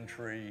pianist's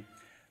entry,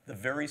 the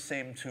very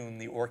same tune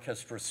the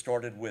orchestra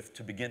started with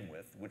to begin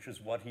with, which is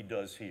what he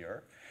does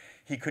here.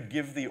 He could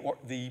give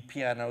the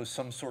piano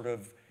some sort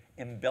of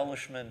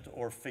embellishment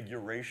or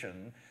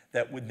figuration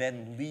that would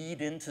then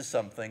lead into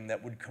something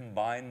that would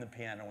combine the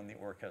piano and the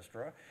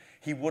orchestra.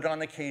 He would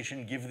on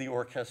occasion give the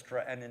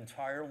orchestra an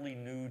entirely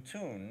new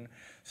tune.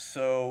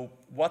 So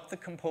what the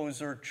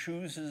composer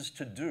chooses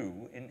to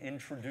do in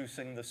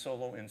introducing the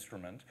solo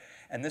instrument,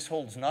 and this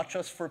holds not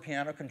just for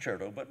piano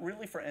concerto, but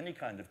really for any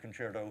kind of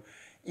concerto,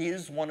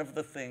 is one of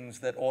the things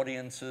that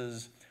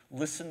audiences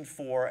listened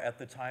for at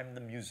the time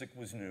the music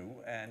was new,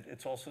 and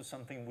it's also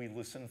something we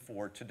listen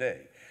for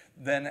today.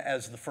 Then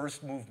as the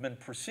first movement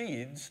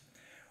proceeds,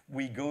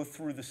 we go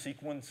through the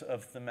sequence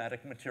of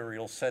thematic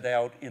material set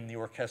out in the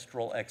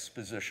orchestral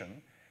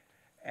exposition,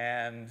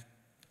 and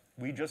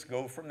we just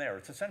go from there.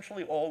 It's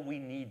essentially all we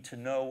need to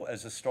know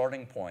as a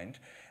starting point,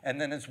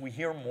 and then as we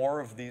hear more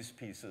of these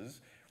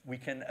pieces, we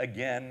can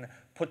again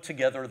put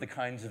together the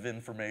kinds of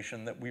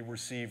information that we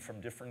receive from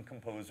different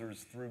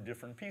composers through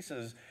different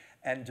pieces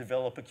and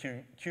develop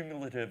a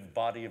cumulative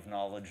body of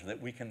knowledge that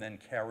we can then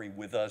carry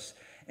with us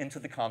into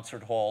the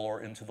concert hall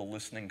or into the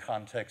listening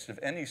context of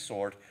any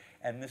sort.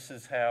 And this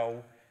is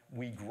how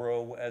we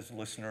grow as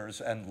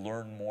listeners and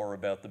learn more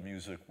about the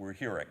music we're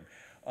hearing.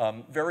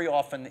 Very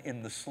often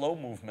in the slow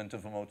movement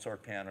of a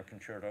Mozart piano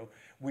concerto,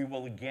 we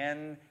will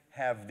again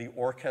have the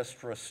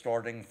orchestra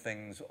starting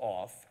things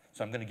off.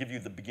 So I'm going to give you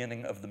the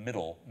beginning of the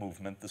middle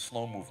movement, the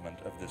slow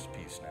movement of this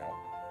piece now.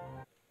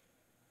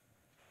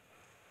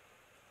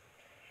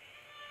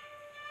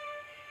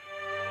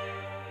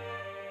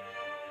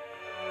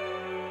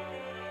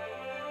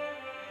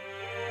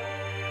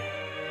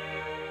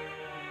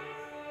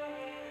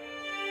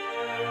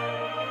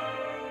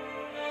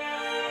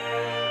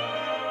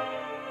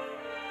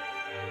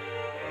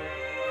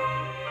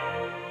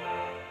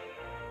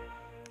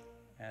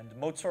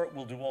 Mozart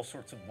will do all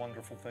sorts of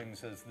wonderful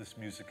things as this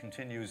music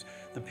continues.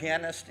 The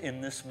pianist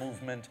in this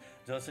movement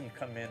doesn't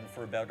come in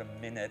for about 1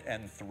 minute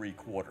and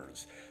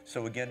 3/4.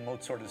 So again,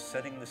 Mozart is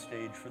setting the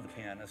stage for the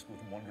pianist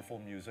with wonderful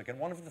music. And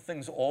one of the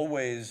things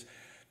always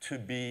to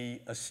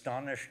be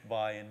astonished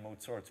by in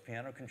Mozart's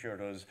piano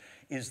concertos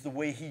is the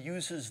way he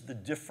uses the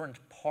different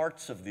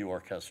parts of the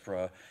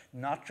orchestra,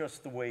 not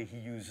just the way he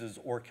uses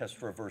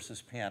orchestra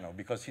versus piano,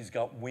 because he's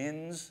got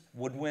winds,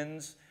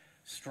 woodwinds,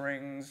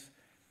 strings,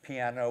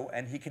 piano,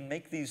 and he can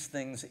make these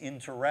things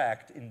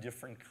interact in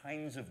different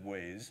kinds of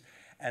ways,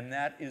 and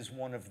that is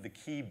one of the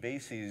key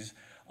bases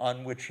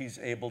on which he's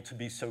able to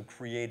be so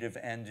creative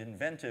and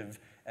inventive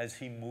as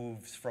he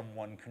moves from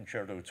one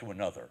concerto to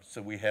another.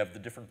 So we have the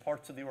different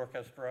parts of the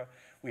orchestra,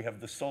 we have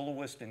the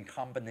soloist in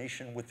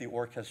combination with the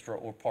orchestra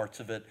or parts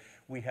of it,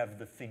 we have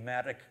the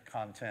thematic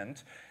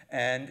content,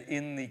 and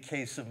in the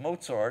case of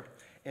Mozart,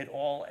 it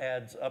all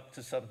adds up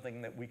to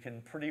something that we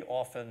can pretty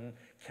often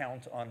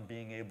count on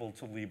being able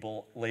to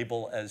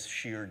label as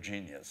sheer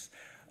genius.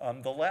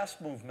 The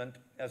last movement,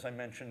 as I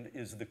mentioned,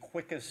 is the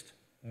quickest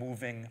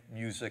moving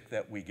music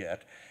that we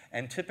get.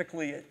 And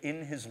typically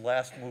in his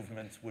last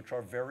movements, which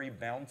are very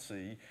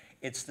bouncy,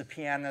 it's the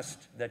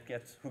pianist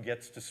who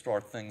gets to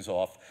start things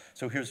off.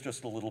 So here's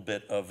just a little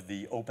bit of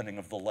the opening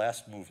of the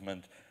last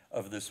movement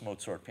of this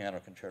Mozart piano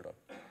concerto.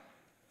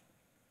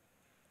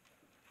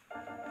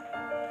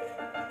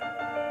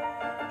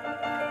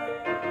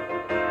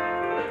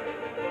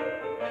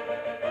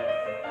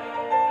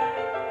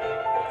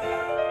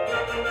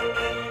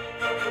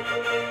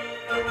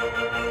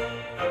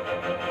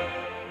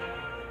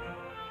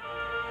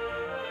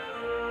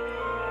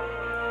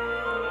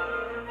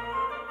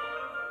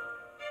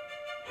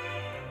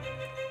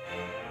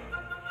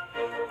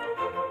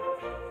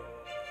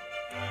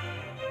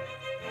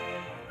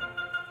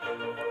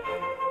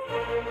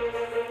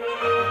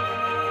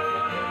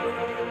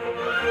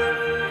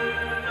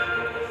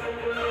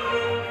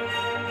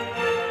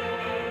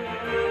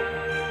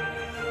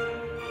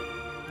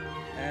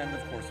 and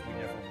of course we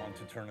never want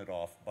to turn it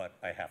off, but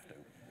I have to.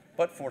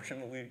 But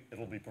fortunately,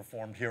 it'll be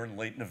performed here in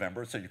late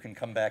November, so you can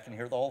come back and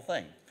hear the whole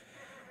thing.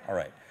 All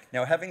right.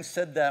 Now, having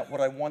said that, what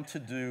I want to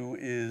do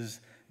is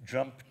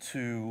jump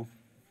to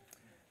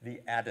the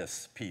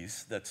Addis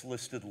piece that's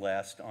listed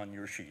last on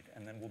your sheet,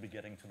 and then we'll be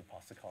getting to the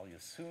Passacaglia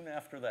soon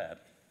after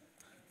that.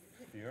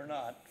 Fear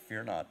not,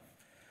 fear not.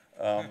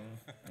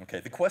 Okay,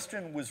 the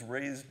question was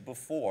raised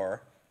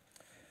before,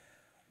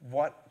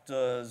 what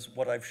does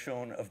what I've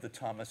shown of the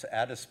Thomas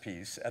Addis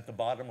piece at the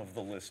bottom of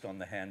the list on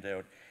the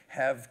handout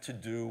have to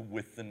do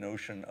with the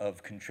notion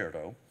of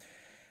concerto?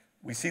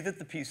 We see that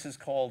the piece is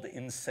called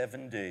In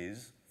 7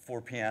 Days for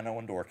Piano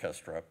and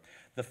Orchestra.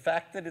 The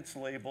fact that it's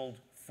labeled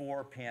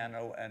for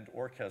piano and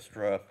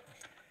orchestra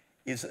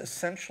is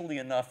essentially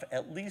enough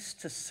at least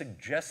to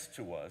suggest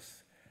to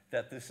us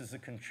that this is a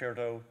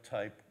concerto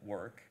type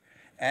work.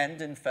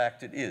 And in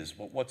fact it is.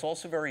 But what's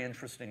also very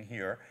interesting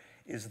here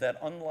is that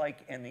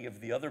unlike any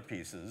of the other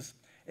pieces,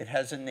 it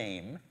has a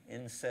name,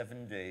 In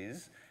 7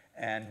 Days.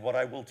 And what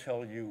I will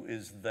tell you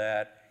is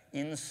that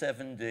In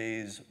 7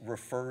 Days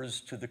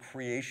refers to the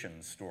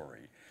creation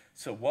story.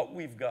 So what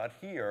we've got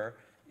here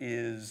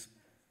is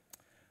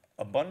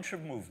a bunch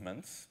of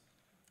movements,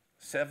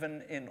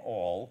 7 in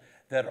all,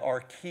 that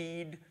are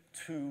keyed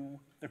to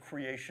the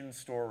creation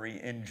story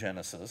in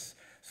Genesis,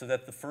 so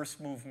that the first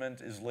movement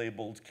is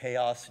labeled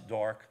Chaos,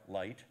 Dark,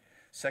 Light.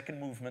 Second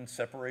movement,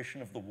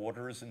 Separation of the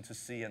Waters into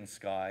Sea and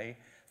Sky.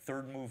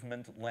 Third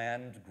movement,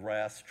 Land,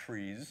 Grass,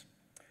 Trees.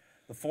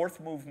 The fourth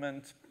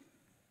movement,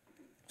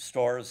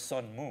 Stars,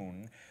 Sun,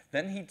 Moon.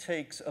 Then he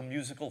takes a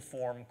musical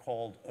form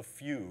called a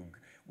fugue,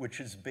 which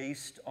is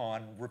based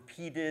on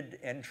repeated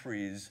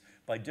entries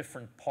by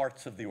different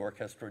parts of the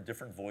orchestra,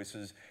 different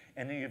voices.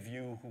 Any of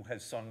you who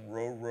has sung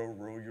Row, Row,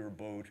 Row Your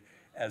Boat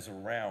as a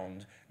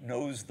round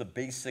knows the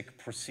basic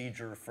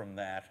procedure from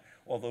that,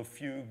 although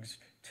fugues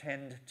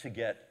tend to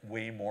get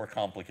way more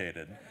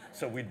complicated,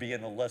 so we'd be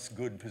in a less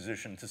good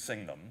position to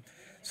sing them.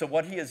 So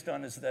what he has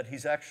done is that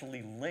he's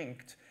actually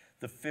linked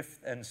the fifth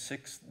and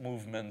sixth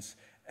movements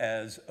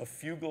as a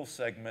fugal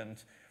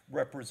segment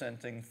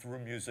representing through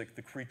music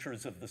the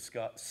creatures of the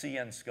sky, sea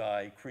and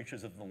sky,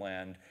 creatures of the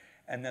land,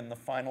 and then the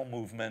final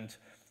movement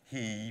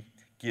he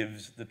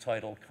gives the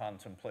title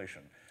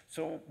Contemplation.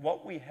 So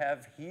what we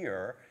have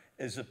here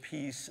is a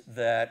piece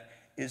that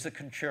is a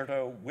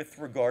concerto with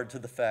regard to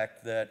the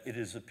fact that it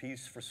is a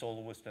piece for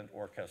soloist and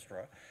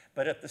orchestra,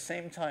 but at the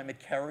same time it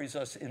carries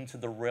us into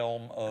the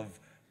realm of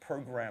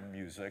program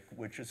music,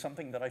 which is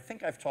something that I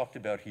think I've talked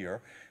about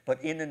here,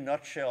 but in a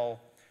nutshell,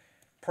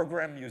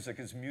 program music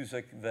is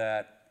music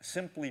that,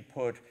 simply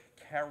put,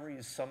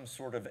 carries some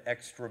sort of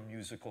extra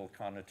musical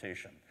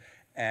connotation.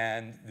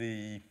 And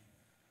the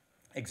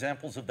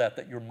examples of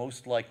that you're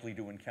most likely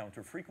to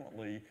encounter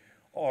frequently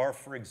are,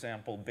 for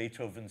example,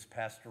 Beethoven's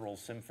Pastoral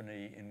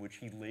Symphony, in which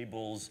he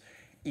labels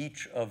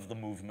each of the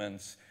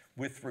movements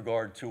with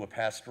regard to a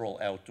pastoral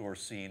outdoor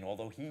scene,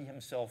 although he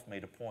himself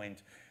made a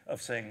point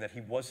of saying that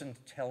he wasn't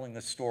telling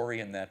a story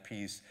in that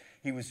piece,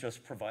 he was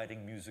just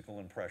providing musical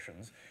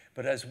impressions.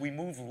 But as we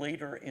move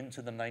later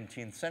into the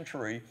 19th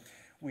century,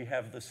 we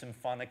have the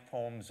symphonic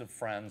poems of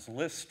Franz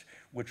Liszt,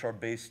 which are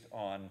based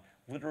on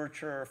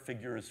literature,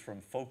 figures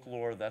from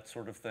folklore, that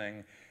sort of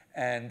thing.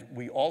 And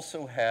we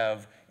also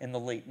have, in the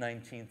late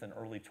 19th and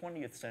early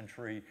 20th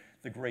century,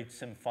 the great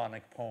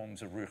symphonic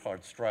poems of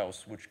Richard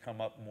Strauss, which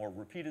come up more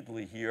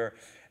repeatedly here.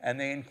 And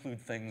they include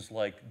things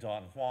like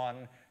Don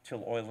Juan, Till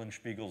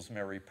Eulenspiegel's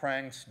Merry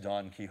Pranks,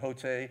 Don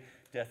Quixote,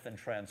 Death and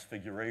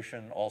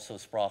Transfiguration, also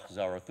Sprach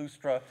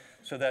Zarathustra,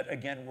 so that,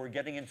 again, we're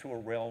getting into a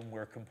realm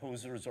where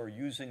composers are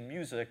using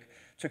music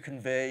to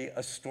convey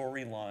a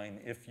storyline,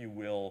 if you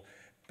will,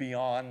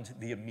 beyond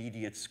the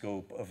immediate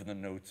scope of the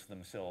notes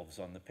themselves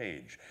on the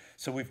page.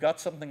 So we've got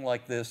something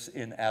like this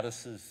in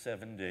Addis's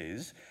 7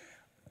 Days.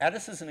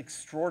 Addis is an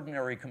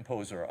extraordinary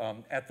composer.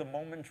 At the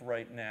moment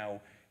right now,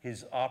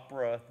 his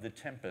opera, The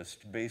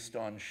Tempest, based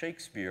on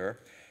Shakespeare,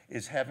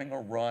 is having a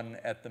run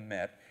at the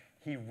Met.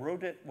 He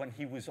wrote it when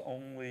he was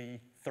only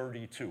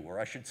 32, or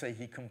I should say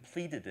he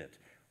completed it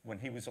when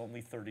he was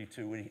only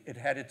 32. It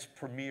had its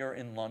premiere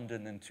in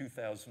London in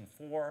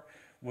 2004,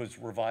 was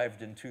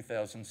revived in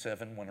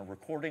 2007 when a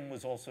recording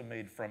was also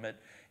made from it.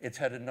 It's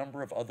had a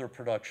number of other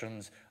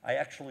productions. I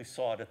actually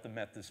saw it at the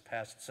Met this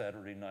past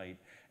Saturday night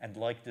and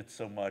liked it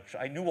so much.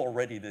 I knew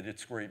already that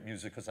it's great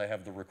music because I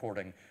have the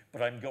recording,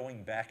 but I'm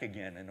going back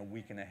again in a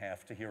week and a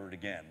half to hear it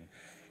again.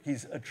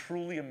 He's a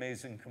truly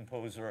amazing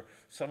composer,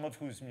 some of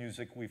whose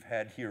music we've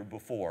had here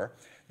before.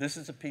 This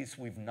is a piece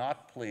we've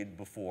not played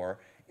before.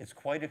 It's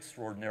quite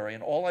extraordinary,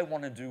 and all I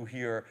want to do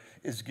here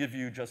is give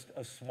you just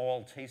a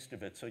small taste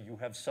of it so you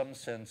have some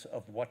sense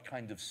of what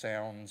kind of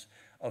sounds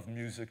of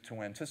music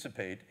to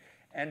anticipate.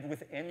 And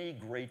with any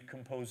great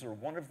composer,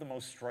 one of the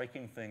most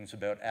striking things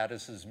about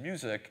Addis's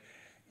music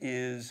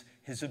is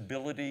his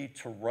ability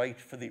to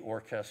write for the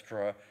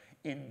orchestra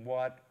in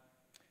what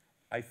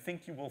I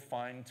think you will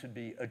find to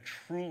be a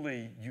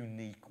truly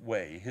unique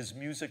way. His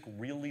music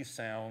really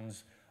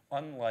sounds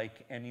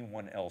unlike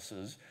anyone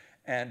else's.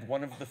 And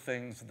one of the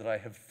things that I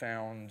have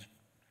found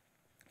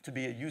to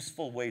be a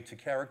useful way to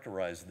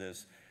characterize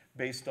this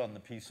based on the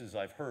pieces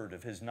I've heard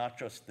of his, not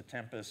just the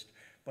Tempest,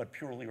 but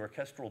purely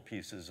orchestral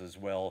pieces as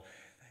well,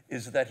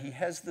 is that he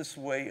has this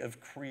way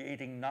of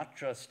creating not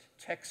just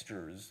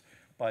textures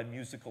by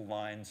musical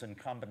lines and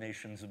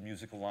combinations of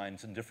musical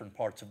lines in different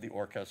parts of the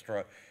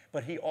orchestra,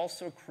 but he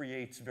also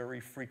creates very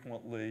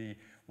frequently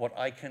what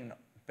I can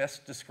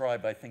best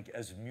describe, I think,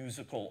 as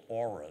musical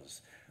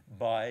auras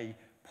by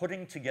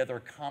putting together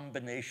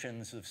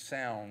combinations of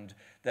sound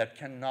that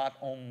can not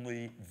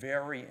only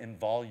vary in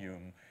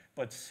volume,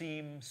 but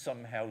seem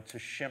somehow to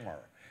shimmer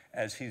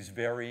as he's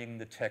varying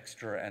the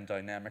texture and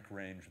dynamic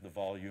range of the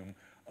volume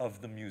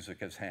of the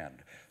music as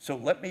hand. So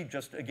let me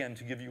just, again,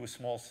 to give you a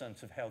small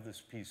sense of how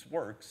this piece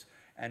works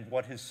and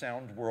what his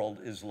sound world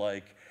is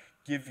like,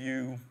 give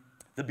you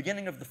the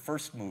beginning of the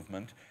first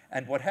movement.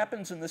 And what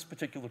happens in this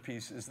particular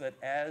piece is that,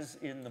 as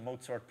in the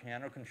Mozart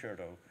piano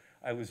concerto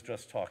I was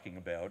just talking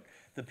about,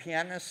 the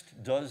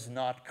pianist does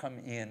not come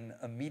in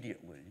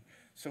immediately.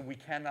 So we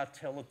cannot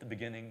tell at the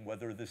beginning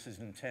whether this is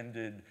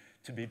intended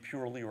to be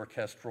purely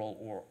orchestral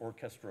or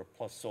orchestra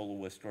plus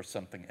soloist or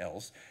something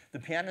else. The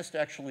pianist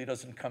actually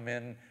doesn't come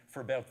in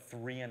for about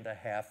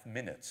 3.5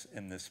 minutes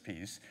in this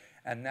piece,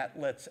 and that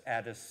lets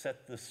Addis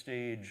set the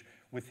stage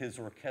with his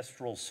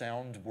orchestral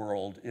sound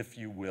world, if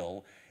you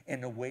will,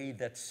 in a way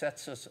that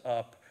sets us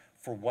up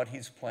for what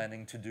he's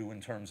planning to do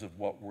in terms of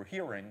what we're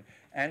hearing,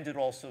 and it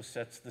also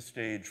sets the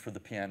stage for the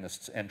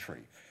pianist's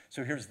entry.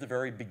 So here's the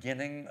very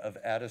beginning of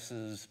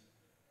Addis's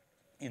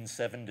In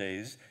 7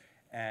 Days,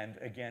 and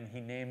again, he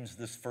names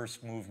this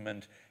first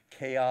movement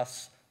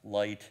Chaos,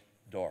 Light,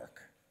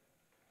 Dark.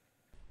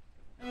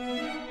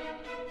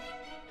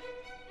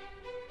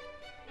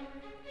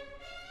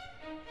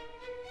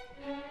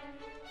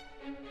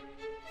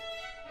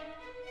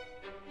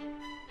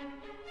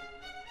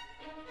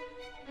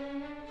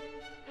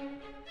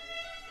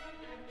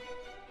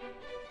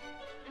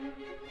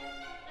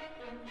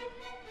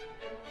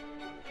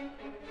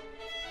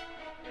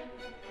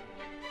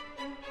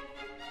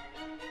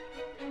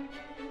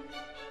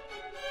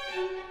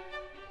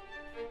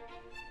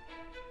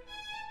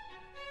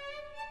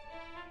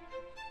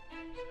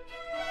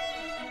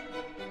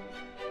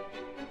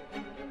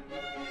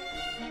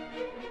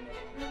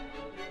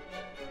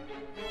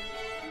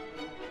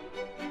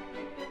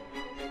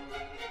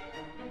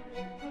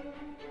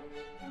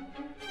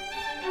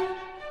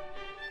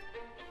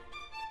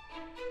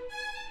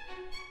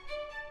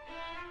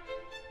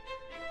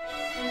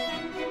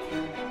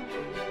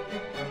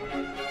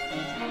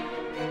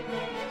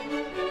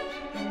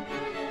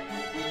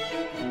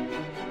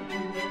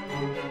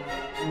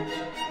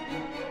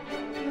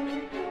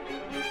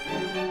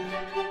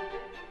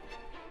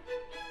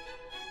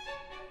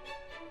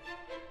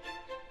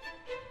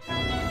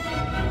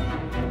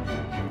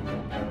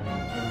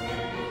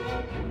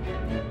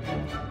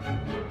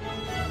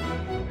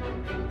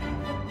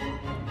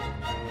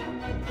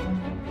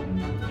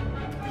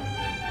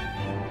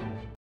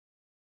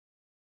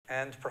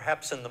 And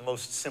perhaps in the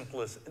most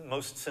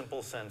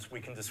simple sense, we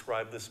can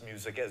describe this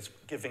music as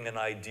giving an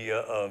idea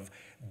of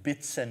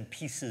bits and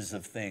pieces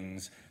of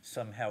things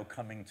somehow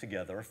coming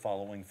together,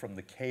 following from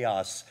the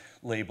chaos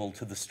label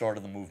to the start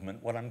of the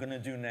movement. What I'm going to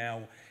do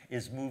now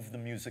is move the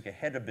music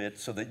ahead a bit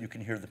so that you can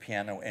hear the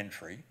piano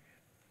entry.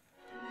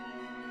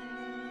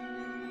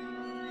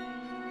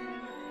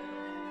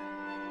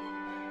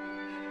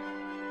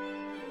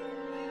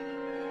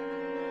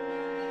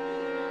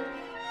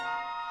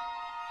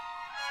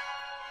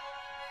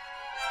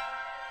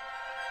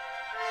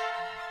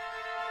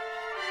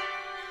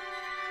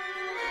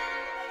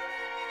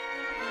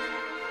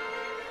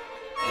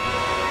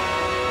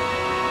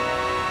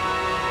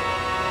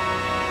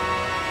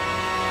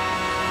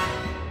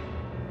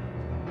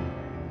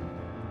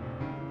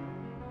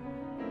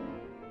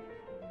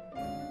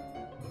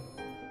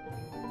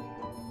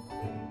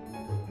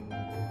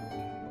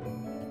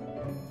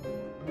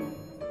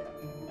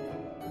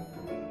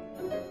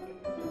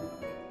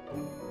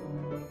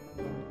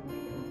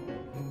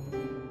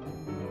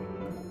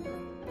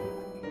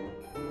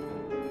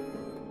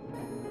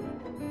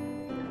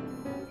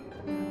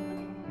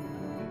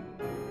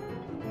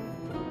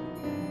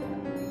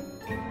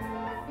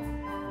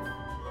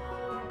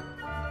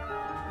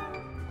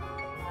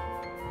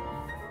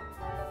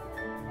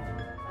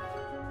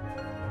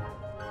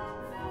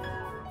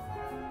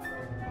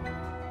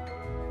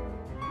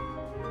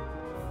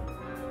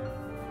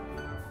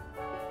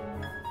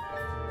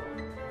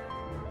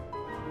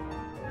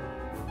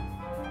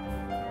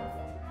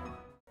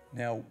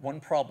 Now, one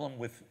problem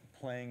with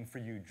playing for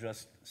you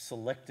just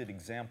selected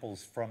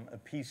examples from a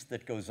piece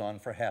that goes on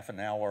for half an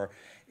hour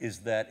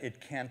is that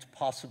it can't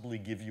possibly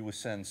give you a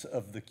sense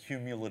of the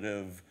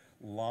cumulative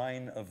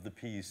line of the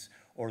piece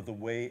or the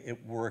way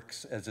it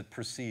works as it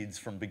proceeds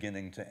from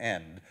beginning to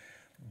end.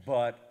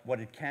 But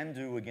what it can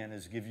do, again,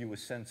 is give you a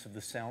sense of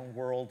the sound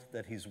world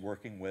that he's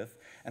working with.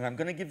 And I'm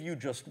going to give you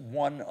just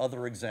one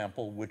other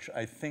example, which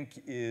I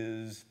think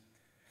is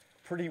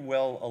pretty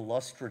well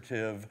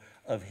illustrative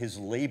of his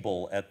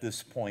label at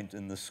this point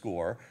in the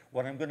score.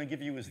 What I'm going to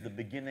give you is the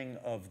beginning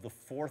of the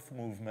fourth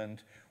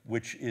movement,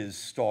 which is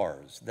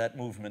stars. That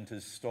movement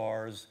is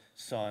stars,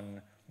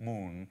 sun,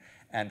 moon.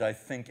 And I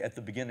think at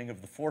the beginning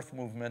of the fourth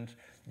movement,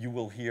 you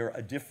will hear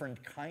a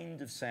different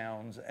kind of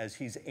sounds as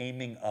he's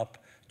aiming up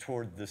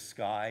toward the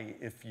sky,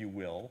 if you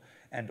will,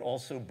 and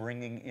also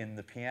bringing in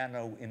the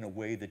piano in a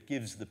way that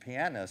gives the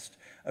pianist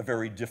a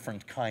very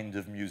different kind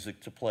of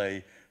music to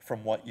play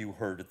from what you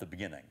heard at the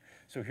beginning.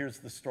 So here's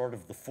the start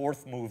of the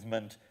fourth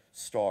movement,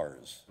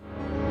 Stars.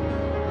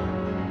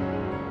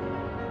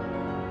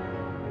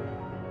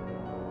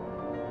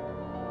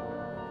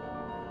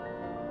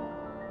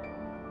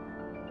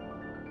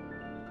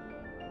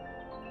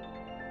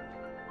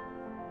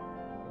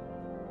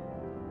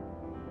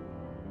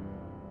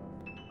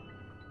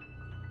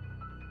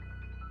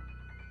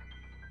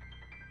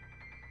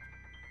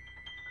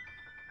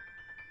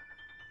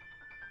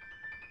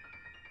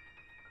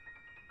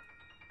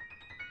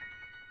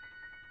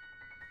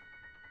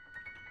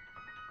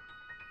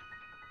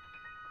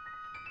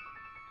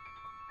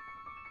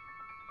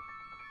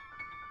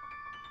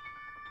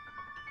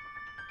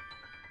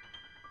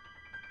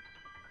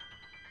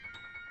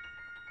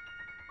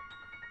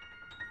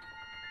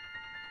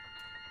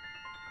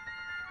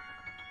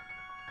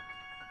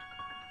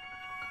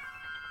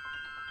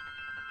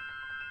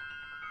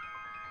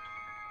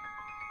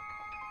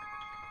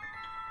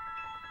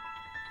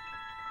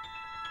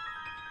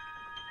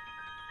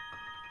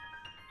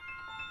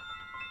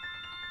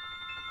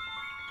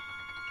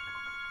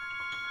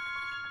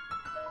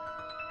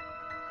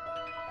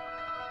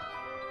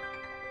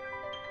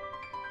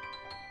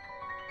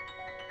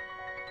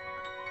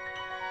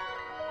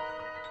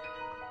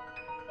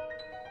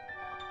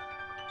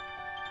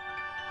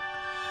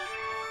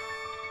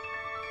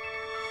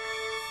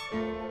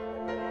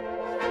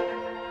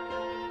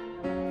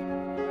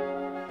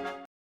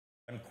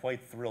 I'm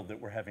quite thrilled that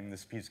we're having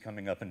this piece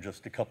coming up in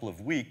just a couple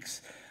of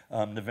weeks,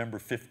 November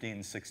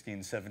 15,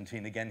 16,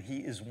 17. Again, he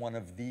is one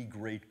of the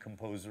great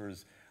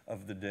composers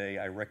of the day.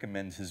 I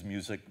recommend his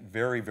music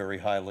very, very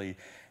highly,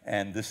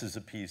 and this is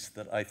a piece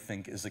that I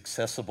think is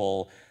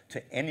accessible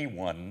to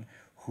anyone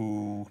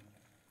who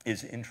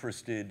is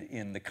interested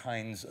in the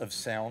kinds of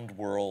sound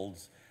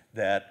worlds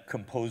that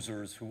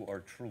composers who are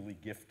truly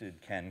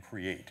gifted can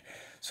create.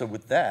 So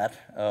with that,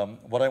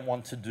 what I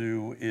want to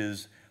do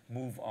is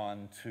move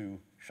on to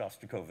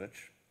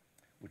Shostakovich,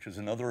 which is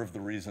another of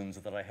the reasons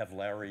that I have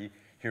Larry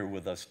here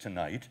with us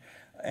tonight.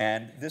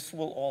 And this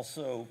will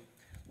also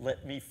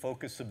let me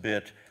focus a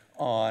bit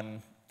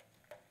on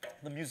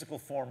the musical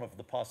form of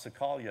the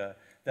Passacaglia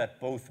that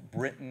both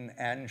Britten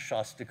and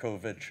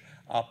Shostakovich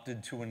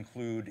opted to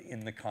include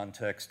in the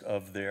context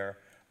of their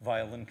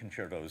violin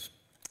concertos.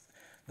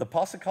 The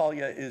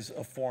Passacaglia is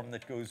a form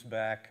that goes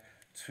back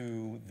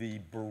to the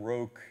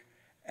Baroque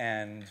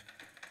and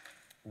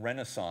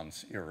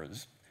Renaissance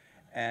eras,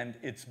 and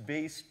it's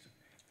based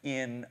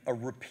in a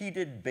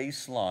repeated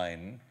bass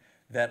line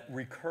that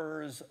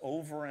recurs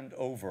over and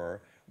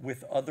over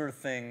with other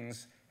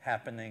things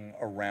happening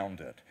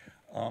around it.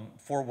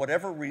 For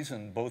whatever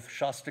reason, both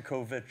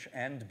Shostakovich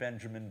and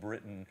Benjamin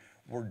Britten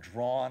were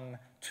drawn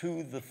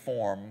to the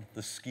form,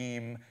 the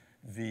scheme,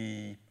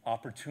 the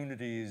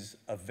opportunities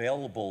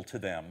available to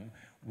them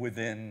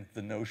within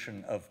the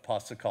notion of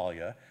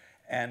Passacaglia.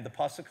 And the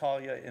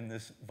Passacaglia in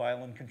this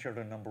Violin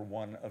Concerto No.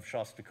 1 of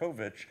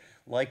Shostakovich,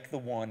 like the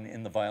one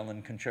in the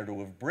Violin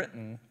Concerto of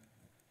Britten,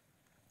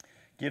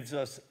 gives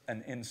us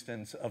an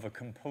instance of a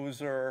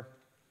composer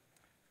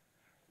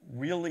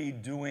really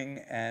doing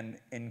an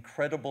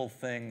incredible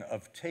thing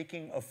of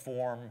taking a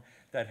form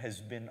that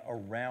has been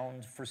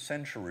around for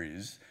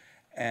centuries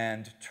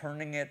and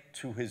turning it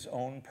to his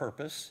own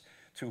purpose,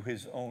 to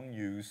his own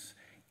use,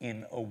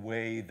 in a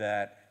way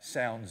that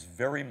sounds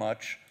very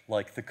much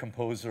like the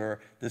composer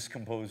this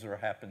composer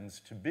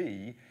happens to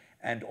be,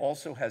 and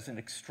also has an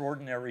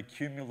extraordinary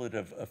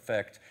cumulative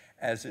effect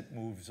as it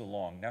moves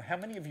along. Now, how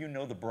many of you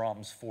know the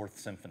Brahms Fourth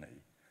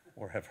Symphony,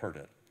 or have heard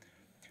it?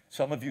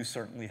 Some of you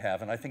certainly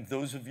have, and I think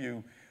those of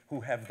you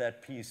who have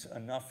that piece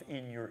enough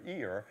in your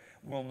ear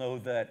will know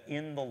that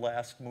in the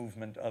last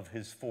movement of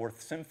his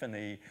Fourth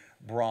Symphony,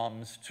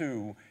 Brahms,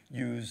 too,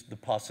 used the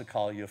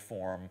Passacaglia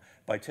form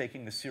by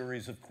taking a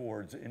series of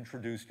chords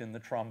introduced in the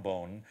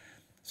trombone,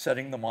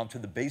 setting them onto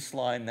the bass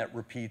line that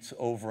repeats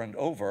over and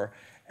over,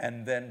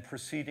 and then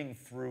proceeding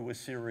through a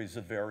series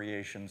of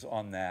variations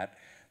on that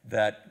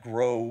that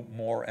grow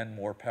more and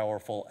more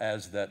powerful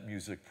as that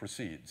music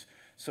proceeds.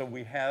 So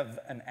we have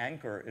an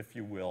anchor, if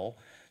you will,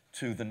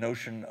 to the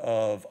notion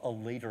of a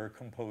later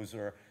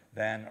composer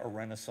than a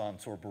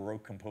Renaissance or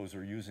Baroque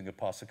composer using a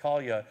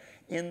Passacaglia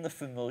in the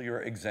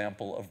familiar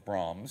example of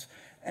Brahms.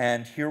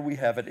 And here we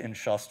have it in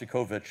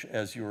Shostakovich,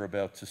 as you're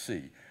about to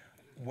see.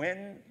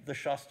 When the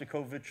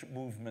Shostakovich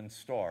movement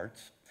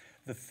starts,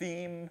 the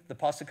theme, the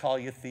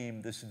Passacaglia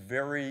theme, this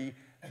very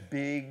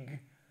big,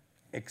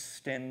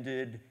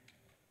 extended,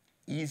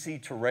 easy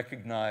to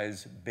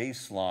recognize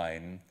bass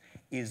line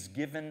is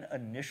given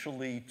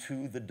initially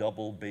to the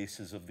double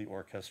basses of the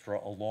orchestra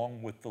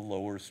along with the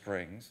lower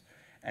strings.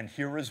 And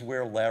here is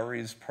where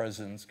Larry's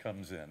presence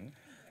comes in.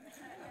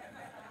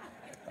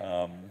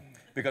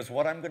 Because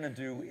what I'm going to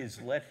do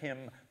is let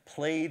him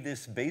play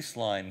this bass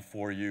line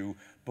for you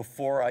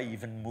before I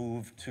even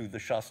move to the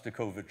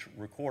Shostakovich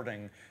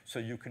recording, so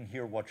you can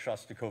hear what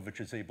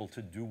Shostakovich is able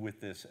to do with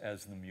this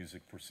as the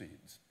music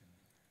proceeds.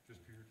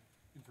 Just for your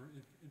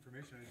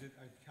information,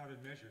 I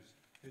counted measures.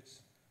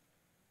 It's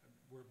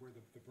where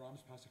the Brahms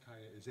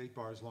Passacaglia is 8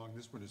 bars long,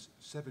 this one is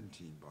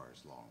 17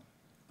 bars long.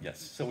 Yes,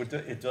 so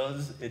it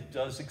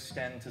does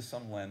extend to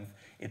some length.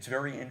 It's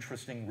very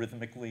interesting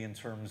rhythmically in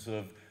terms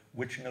of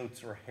which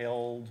notes are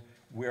held,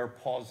 where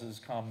pauses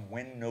come,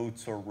 when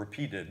notes are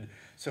repeated.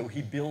 So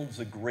he builds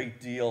a great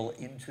deal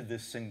into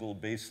this single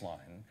bass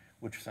line,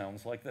 which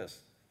sounds like this.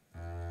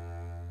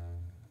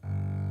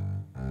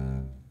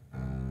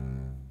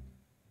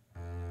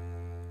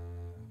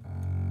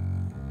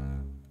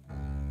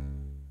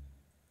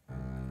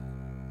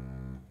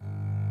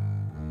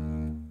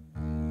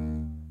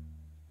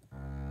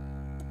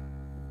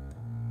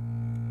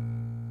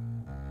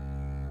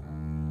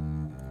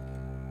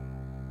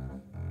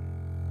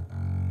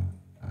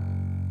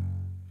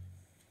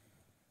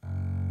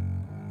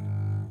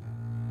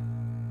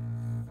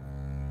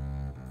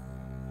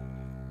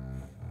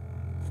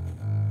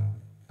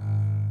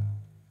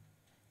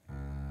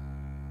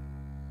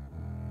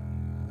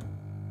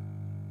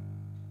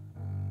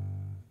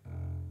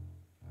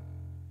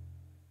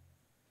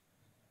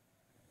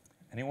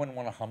 Anyone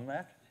want to hum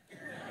that?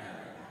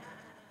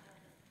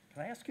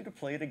 Can I ask you to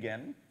play it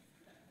again?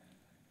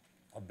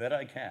 I'll bet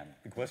I can.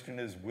 The question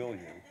is, will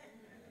you?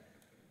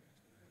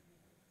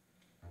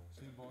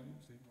 Same volume,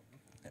 same volume.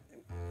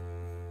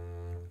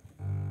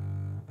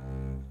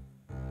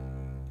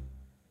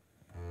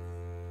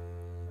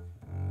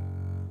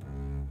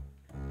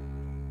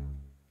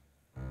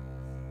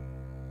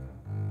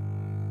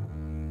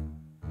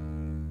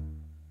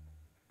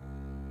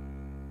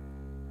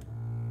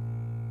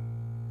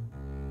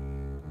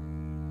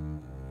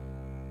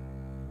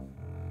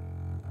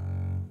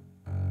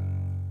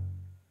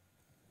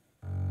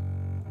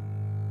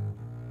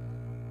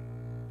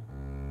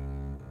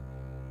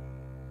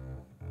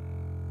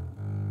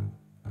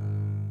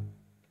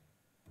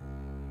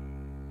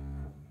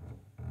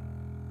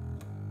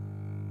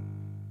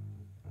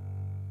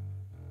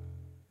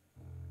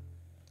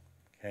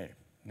 Okay,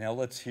 now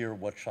let's hear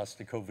what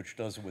Shostakovich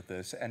does with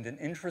this. And an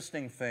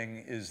interesting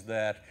thing is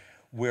that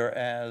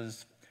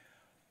whereas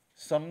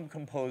some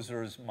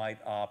composers might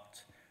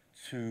opt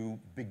to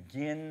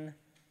begin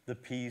the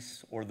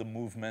piece or the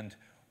movement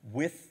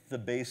with the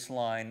bass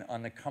line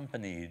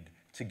unaccompanied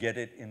to get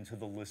it into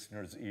the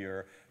listener's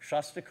ear,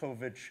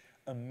 Shostakovich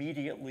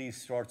immediately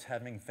starts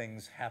having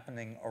things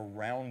happening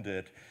around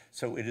it,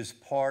 so it is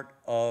part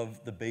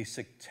of the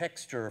basic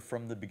texture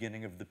from the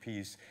beginning of the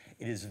piece.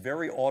 It is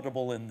very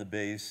audible in the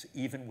bass,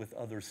 even with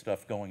other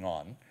stuff going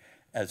on,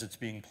 as it's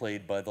being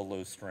played by the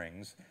low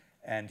strings.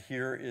 And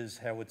here is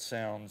how it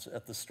sounds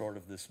at the start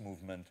of this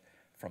movement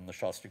from the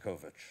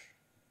Shostakovich.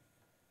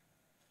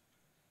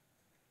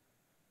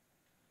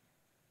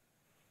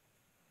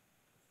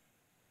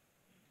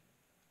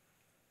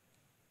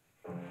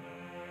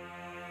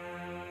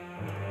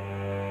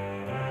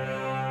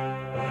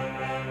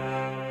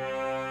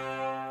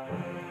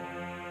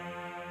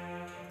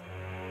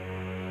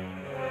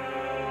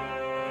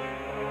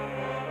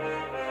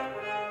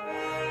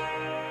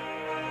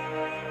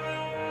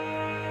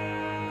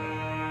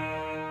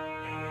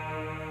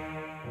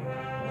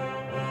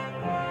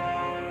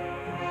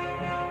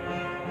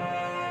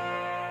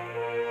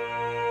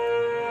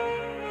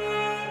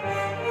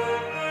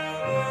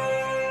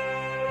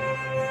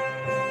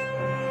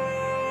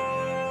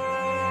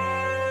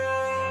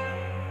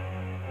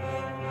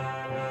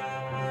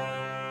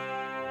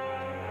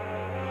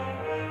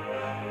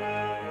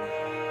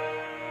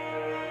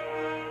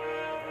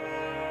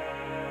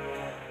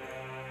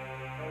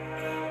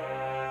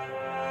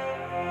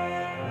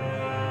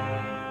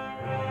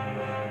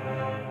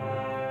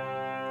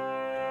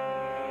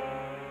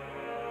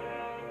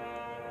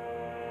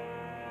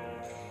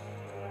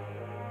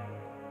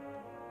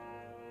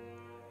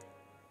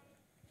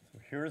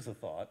 Here's a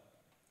thought.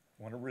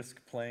 Want to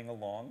risk playing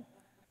along?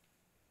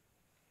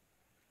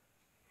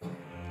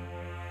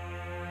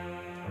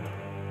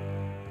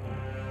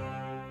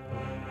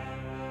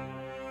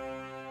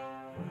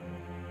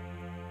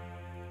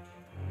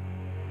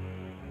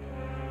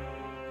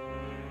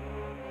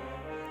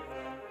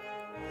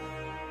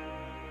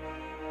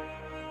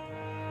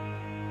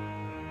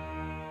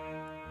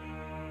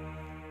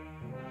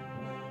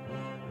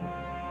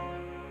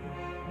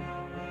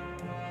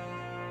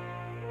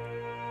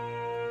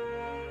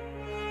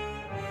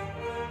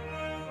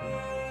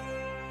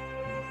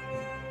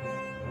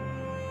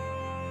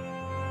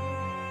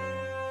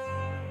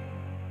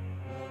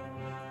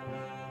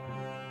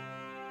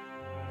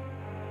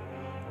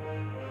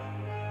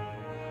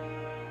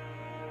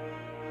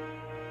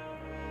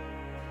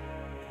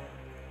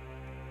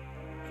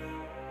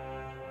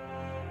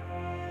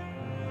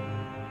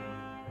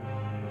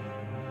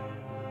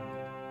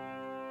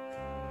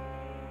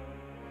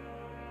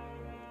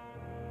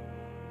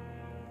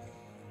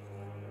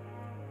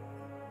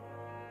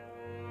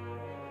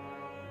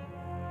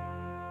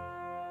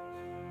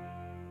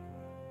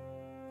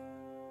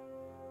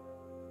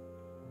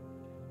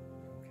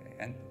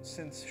 And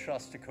since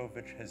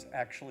Shostakovich has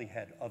actually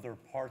had other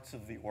parts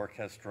of the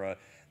orchestra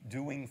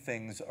doing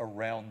things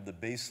around the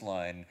bass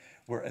line,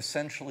 we're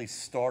essentially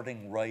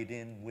starting right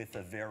in with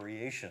a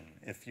variation,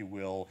 if you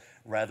will,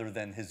 rather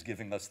than his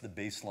giving us the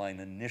bass line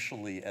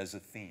initially as a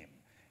theme,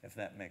 if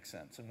that makes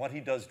sense. And what he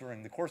does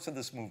during the course of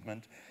this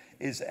movement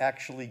is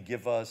actually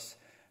give us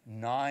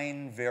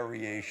 9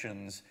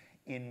 variations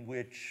in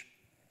which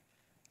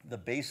the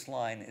bass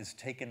line is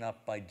taken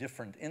up by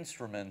different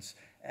instruments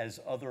as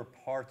other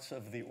parts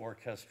of the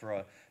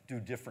orchestra do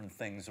different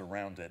things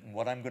around it. And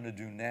what I'm going to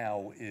do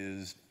now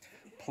is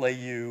play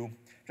you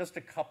just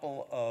a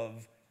couple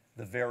of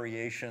the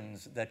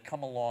variations that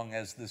come along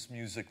as this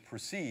music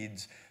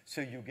proceeds,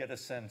 so you get a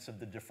sense of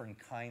the different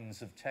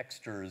kinds of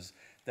textures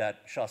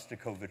that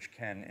Shostakovich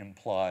can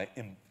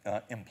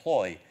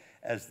employ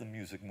as the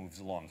music moves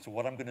along. So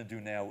what I'm going to do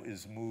now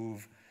is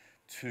move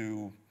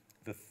to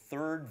the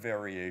 3rd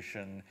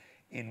variation,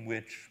 in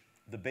which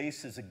the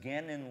bass is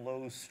again in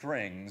low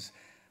strings,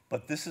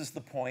 but this is the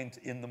point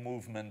in the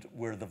movement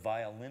where the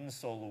violin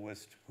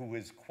soloist, who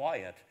is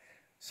quiet,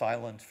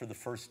 silent for the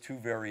first 2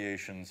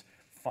 variations,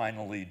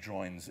 finally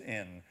joins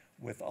in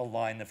with a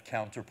line of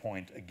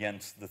counterpoint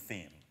against the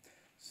theme.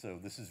 So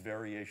this is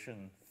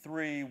variation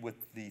 3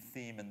 with the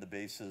theme and the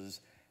basses,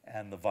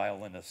 and the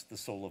violinist, the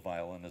solo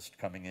violinist,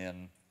 coming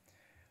in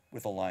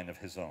with a line of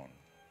his own.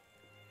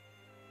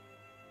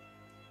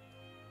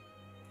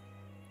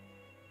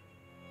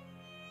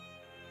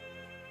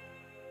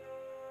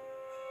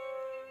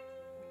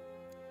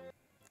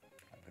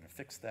 I'm going to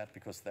fix that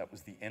because that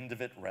was the end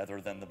of it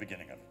rather than the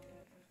beginning of it.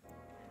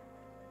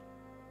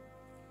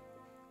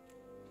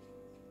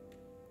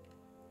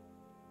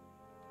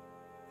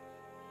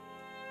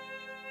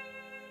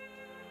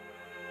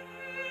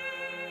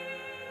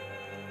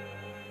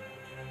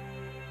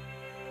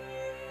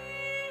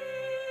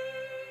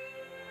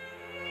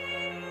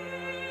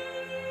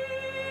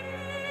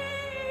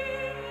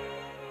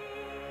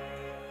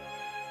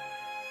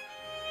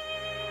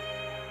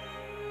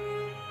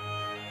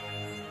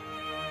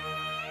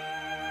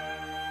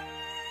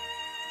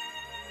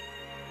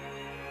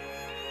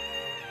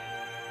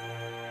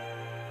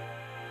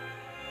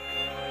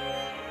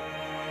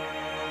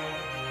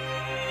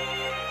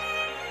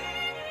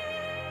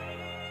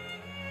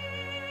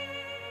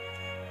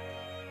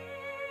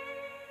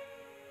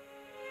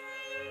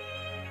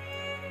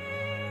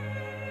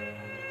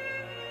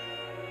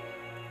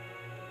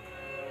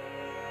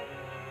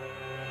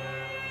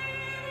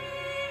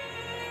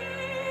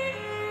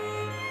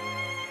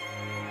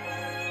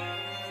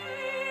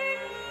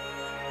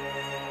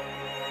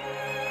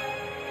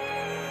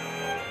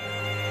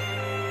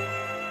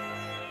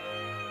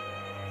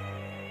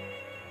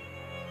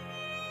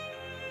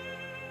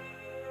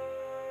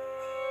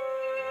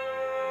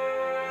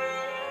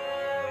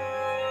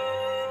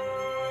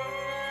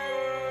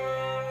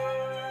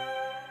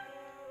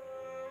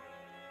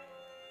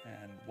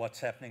 What's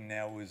happening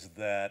now is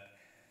that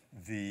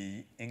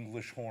the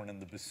English horn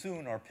and the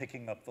bassoon are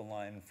picking up the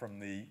line from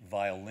the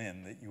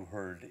violin that you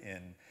heard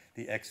in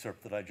the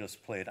excerpt that I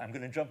just played. I'm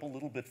going to jump a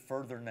little bit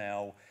further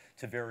now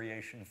to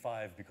variation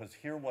 5, because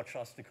here what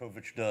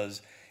Shostakovich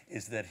does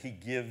is that he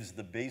gives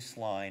the bass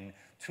line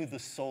to the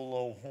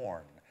solo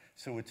horn.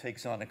 So it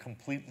takes on a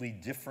completely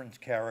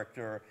different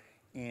character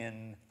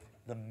in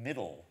the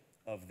middle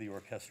of the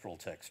orchestral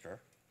texture.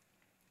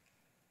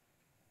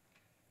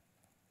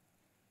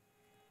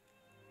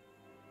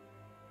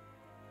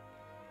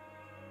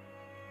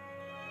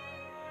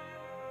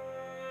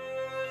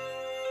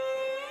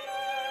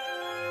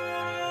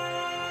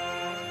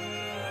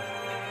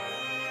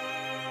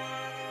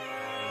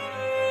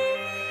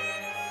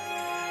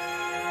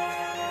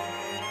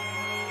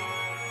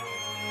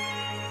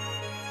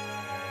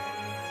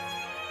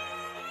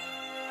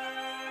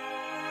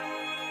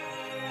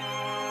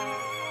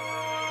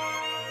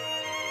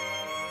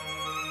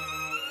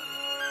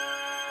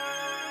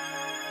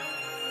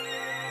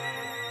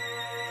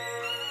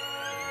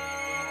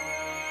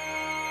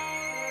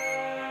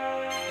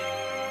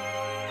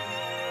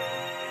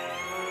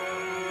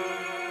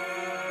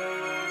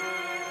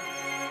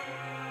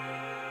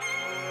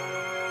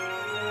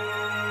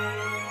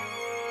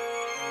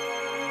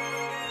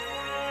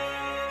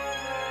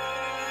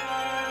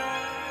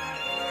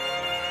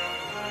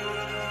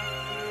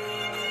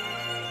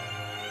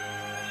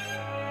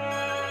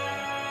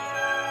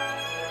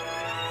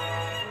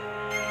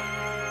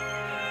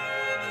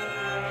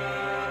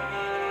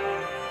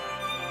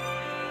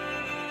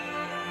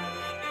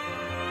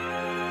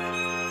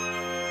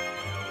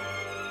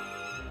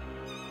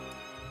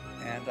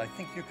 And I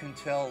think you can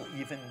tell,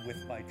 even with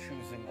my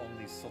choosing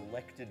only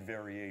selected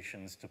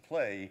variations to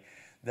play,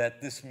 that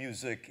this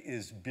music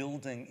is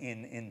building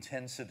in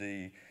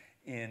intensity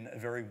in a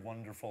very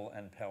wonderful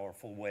and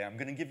powerful way. I'm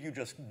going to give you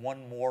just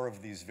one more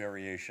of these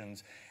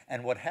variations.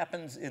 And what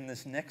happens in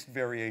this next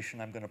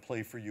variation I'm going to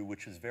play for you,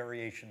 which is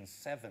variation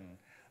 7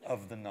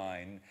 of the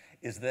 9,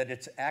 is that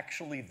it's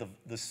actually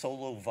the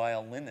solo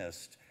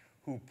violinist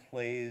who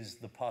plays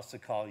the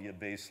passacaglia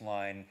bass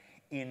line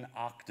in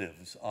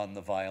octaves on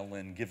the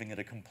violin, giving it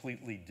a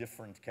completely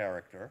different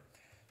character.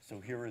 So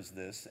here is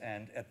this,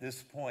 and at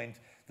this point,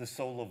 the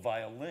solo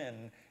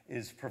violin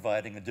is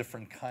providing a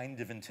different kind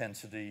of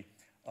intensity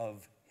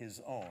of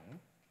his own.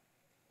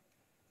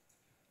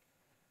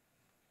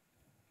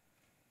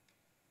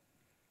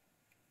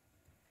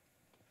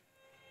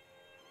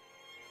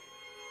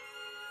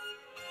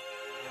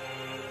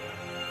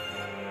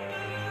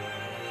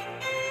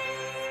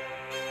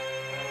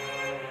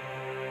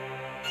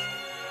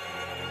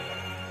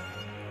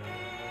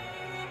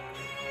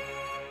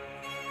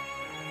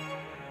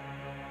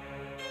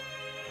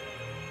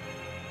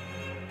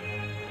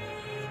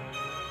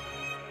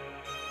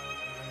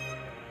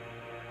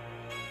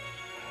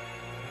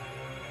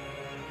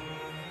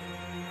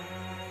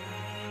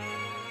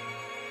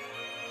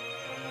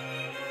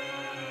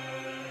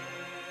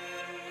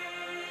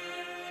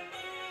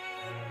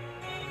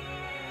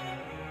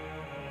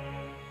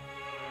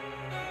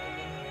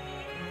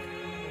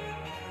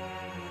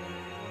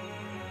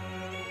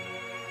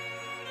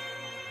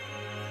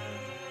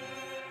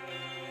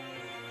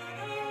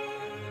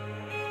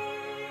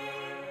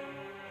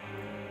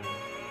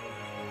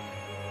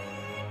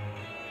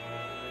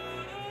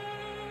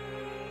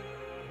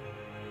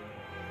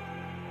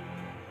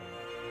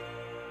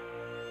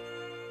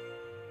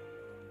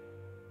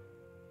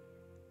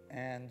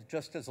 And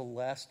just as a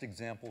last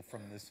example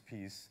from this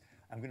piece,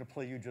 I'm going to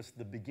play you just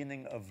the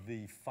beginning of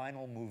the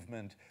final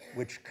movement,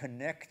 which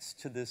connects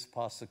to this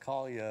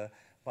Passacaglia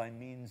by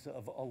means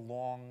of a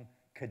long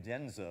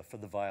cadenza for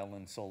the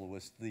violin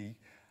soloist.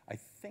 I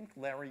think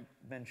Larry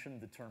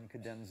mentioned the term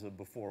cadenza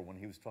before when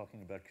he was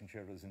talking about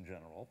concertos in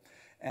general.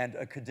 And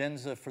a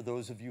cadenza, for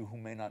those of you who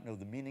may not know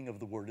the meaning of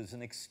the word, is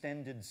an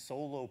extended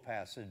solo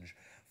passage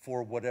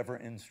for whatever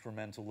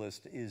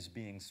instrumentalist is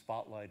being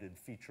spotlighted,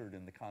 featured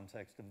in the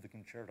context of the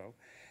concerto.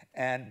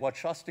 And what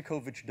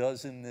Shostakovich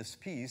does in this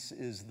piece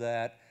is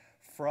that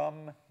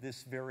from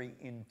this very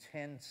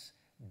intense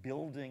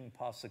building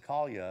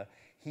Passacaglia,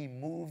 he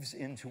moves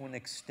into an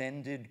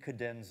extended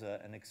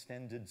cadenza, an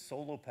extended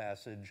solo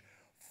passage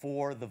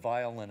for the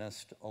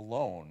violinist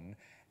alone.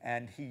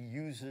 And he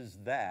uses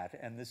that,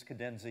 and this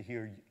cadenza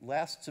here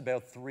lasts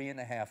about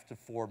 3.5 to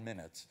 4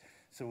 minutes.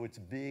 So it's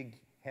big,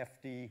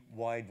 hefty,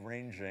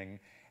 wide-ranging,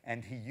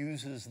 and he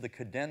uses the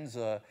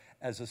cadenza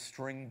as a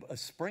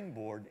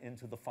springboard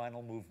into the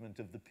final movement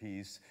of the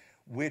piece,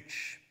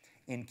 which,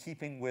 in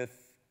keeping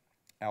with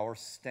our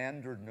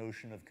standard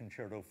notion of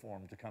concerto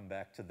form, to come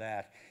back to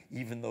that,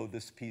 even though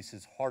this piece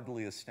is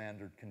hardly a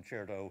standard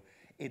concerto,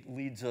 it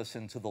leads us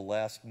into the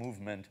last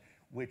movement,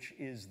 which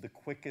is the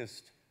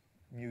quickest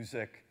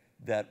music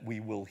that we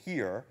will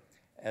hear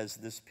as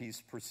this piece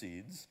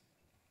proceeds.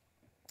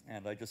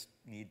 And I just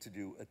need to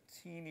do a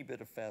teeny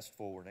bit of fast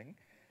forwarding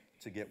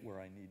to get where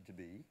I need to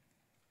be.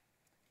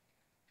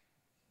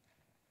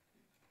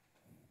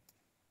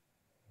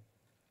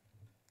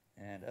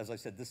 And as I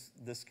said,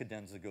 this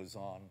cadenza goes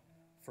on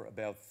for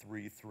about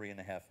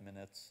 3.5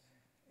 minutes.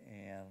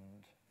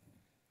 And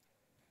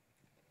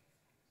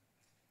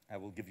I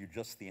will give you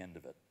just the end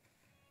of it.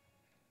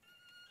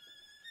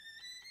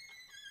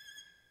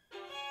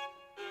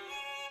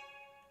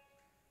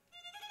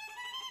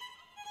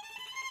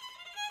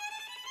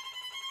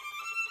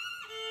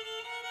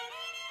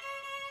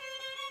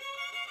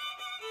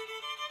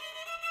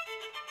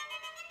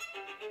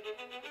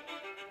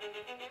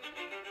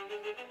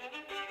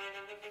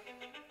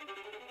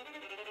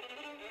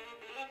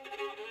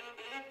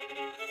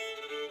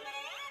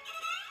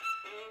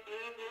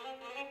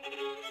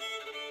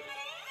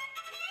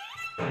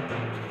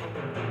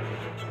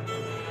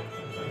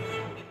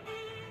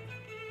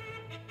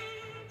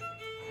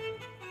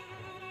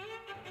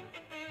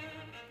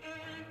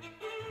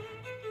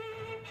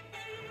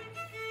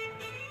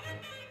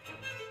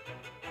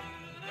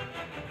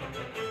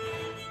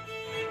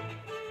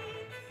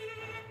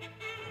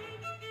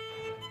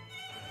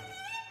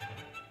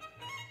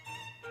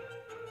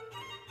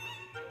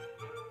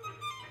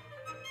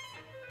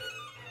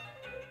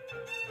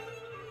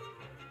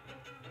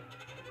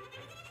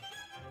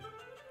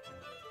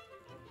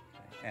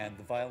 And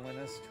the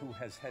violinist, who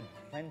has had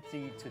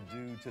plenty to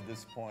do to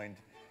this point,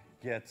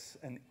 gets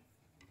an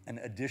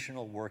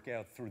additional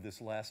workout through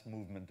this last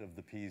movement of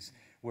the piece,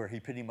 where he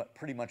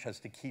pretty much has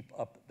to keep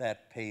up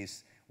that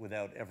pace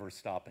without ever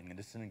stopping. And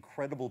it's an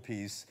incredible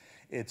piece.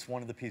 It's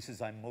one of the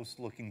pieces I'm most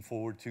looking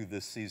forward to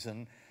this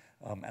season.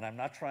 And I'm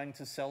not trying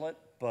to sell it,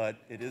 but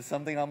it is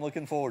something I'm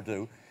looking forward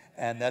to.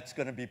 And that's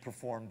going to be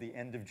performed the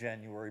end of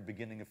January,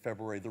 beginning of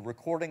February. The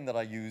recording that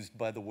I used,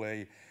 by the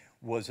way,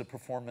 was a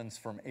performance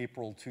from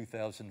April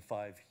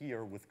 2005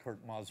 here with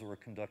Kurt Masura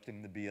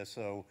conducting the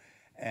BSO.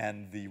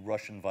 and the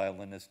Russian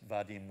violinist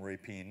Vadim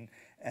Repin.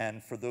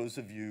 And for those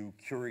of you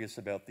curious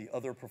about the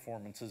other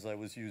performances I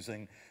was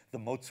using, the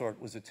Mozart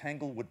was a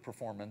Tanglewood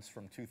performance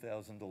from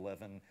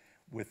 2011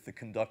 with the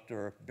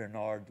conductor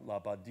Bernard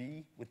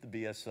Labadie with the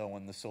BSO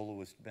and the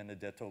soloist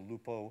Benedetto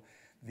Lupo.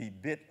 The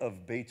bit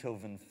of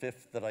Beethoven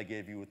Fifth that I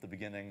gave you at the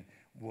beginning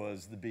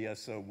was the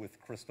BSO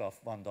with Christoph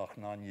von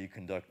Dochnanyi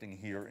conducting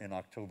here in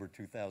October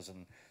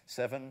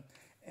 2007.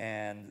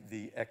 And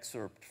the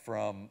excerpts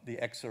from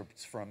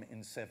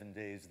In 7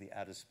 Days, the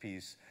Addis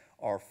piece,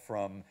 are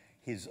from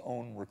his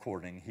own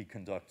recording he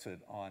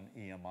conducted on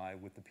EMI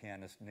with the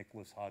pianist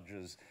Nicholas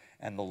Hodges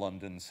and the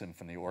London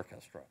Symphony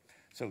Orchestra.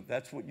 So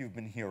that's what you've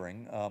been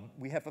hearing.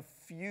 We have a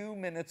few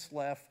minutes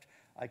left.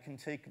 I can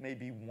take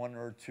maybe one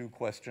or two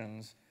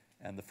questions,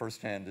 and the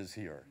first hand is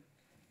here.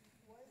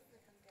 Was the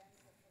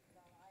cadenza for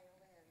the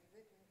violin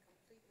written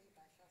completely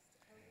by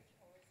Shostakovich,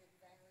 or is it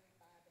varied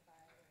by the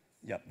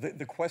violinist? Yeah,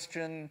 the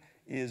question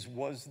is,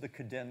 was the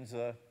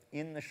cadenza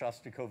in the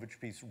Shostakovich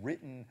piece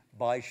written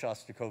by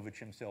Shostakovich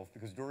himself?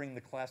 Because during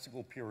the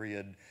classical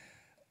period,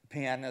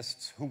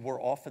 pianists who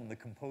were often the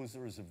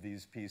composers of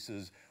these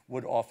pieces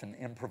would often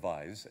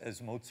improvise,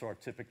 as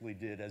Mozart typically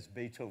did, as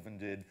Beethoven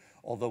did,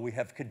 although we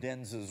have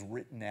cadenzas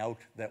written out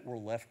that were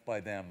left by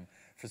them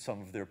for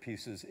some of their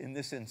pieces. In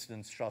this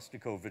instance,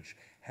 Shostakovich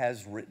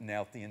has written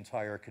out the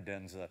entire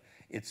cadenza.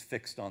 It's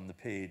fixed on the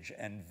page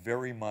and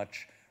very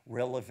much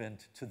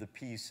relevant to the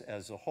piece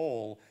as a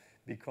whole,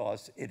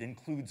 because it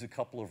includes a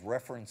couple of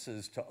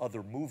references to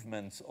other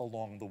movements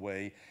along the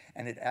way,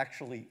 and it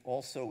actually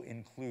also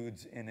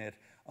includes in it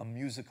a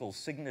musical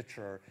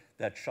signature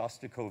that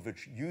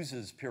Shostakovich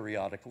uses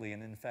periodically,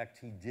 and in fact,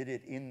 he did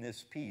it in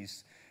this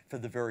piece for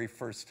the very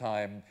first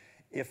time.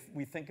 If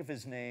we think of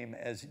his name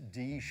as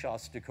D.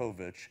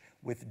 Shostakovich,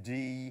 with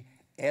D,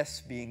 S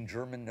being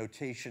German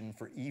notation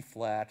for E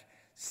flat,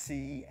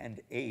 C and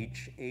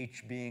H,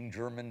 H being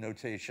German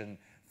notation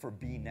for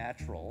B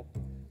natural.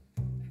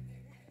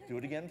 Do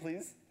it again,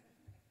 please.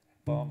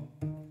 Bum.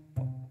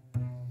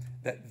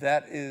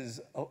 That is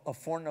a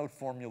four-note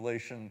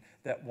formulation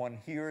that one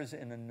hears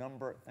in a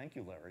number, thank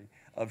you, Larry,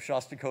 of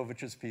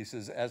Shostakovich's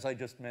pieces. As I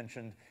just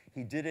mentioned,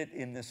 he did it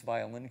in this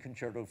violin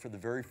concerto for the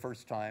very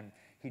first time.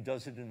 He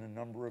does it in a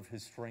number of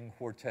his string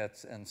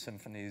quartets and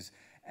symphonies.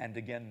 And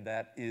again,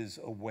 that is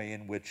a way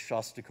in which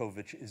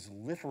Shostakovich is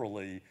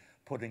literally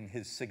putting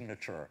his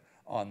signature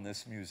on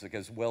this music,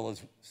 as well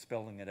as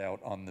spelling it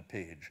out on the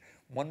page.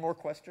 One more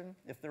question,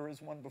 if there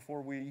is one,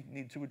 before we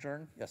need to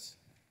adjourn? Yes?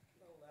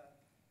 Well,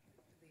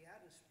 the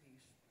Addis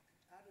piece,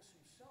 Addis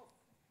himself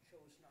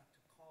chose not to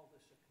call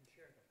this a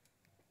concerto.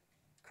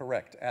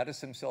 Correct. Addis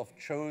himself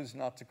chose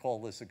not to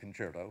call this a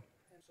concerto.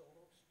 And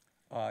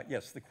solos?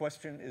 Yes, the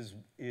question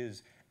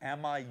is,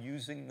 am I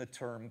using the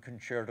term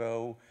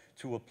concerto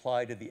to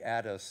apply to the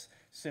Addis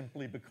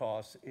simply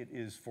because it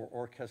is for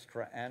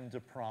orchestra and a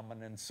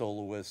prominent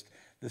soloist?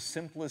 The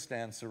simplest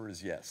answer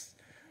is yes.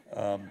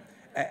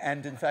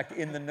 And in fact,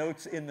 in the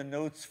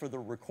notes for the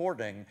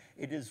recording,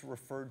 it is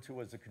referred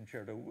to as a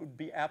concerto. It would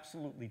be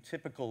absolutely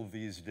typical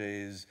these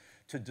days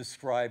to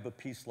describe a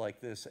piece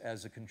like this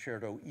as a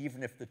concerto,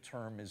 even if the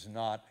term is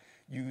not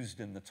used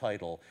in the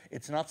title.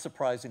 It's not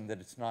surprising that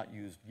it's not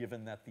used,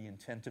 given that the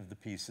intent of the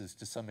piece is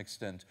to some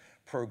extent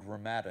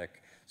programmatic.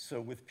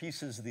 So with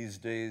pieces these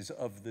days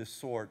of this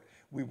sort,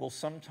 we will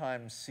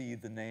sometimes see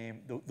the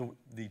name,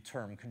 the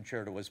term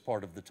concerto as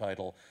part of the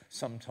title,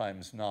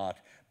 sometimes not,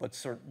 but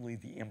certainly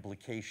the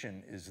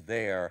implication is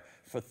there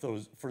for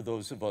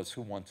those of us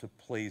who want to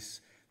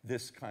place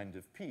this kind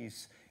of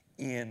piece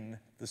in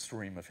the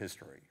stream of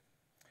history.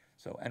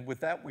 So, and with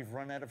that, we've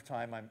run out of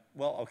time.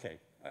 Well, okay,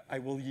 I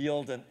will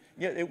yield, and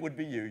yeah, it would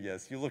be you,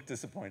 yes. You look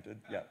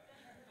disappointed, yeah.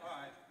 All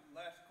right,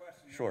 last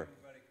question. Sure.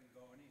 Everybody can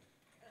go and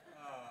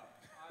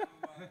eat.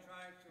 I'm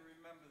trying to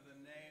remember the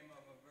name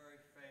of a very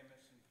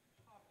famous and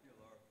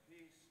popular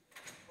piece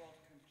called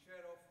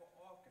Concerto for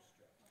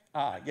Orchestra.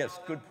 Ah, yes,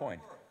 good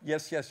point.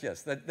 Yes.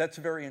 That's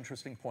a very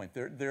interesting point.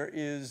 There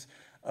is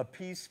a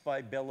piece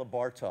by Bela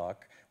Bartok,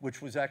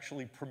 which was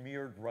actually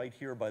premiered right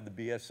here by the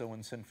BSO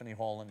in Symphony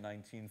Hall in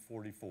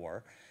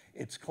 1944.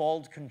 It's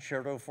called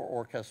Concerto for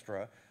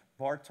Orchestra.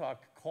 Bartok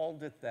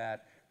called it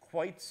that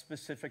quite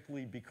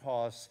specifically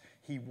because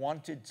he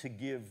wanted to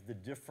give the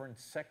different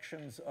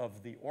sections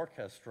of the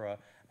orchestra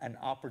an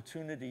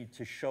opportunity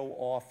to show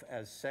off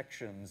as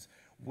sections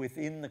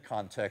within the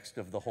context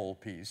of the whole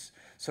piece.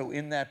 So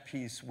in that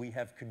piece, we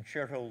have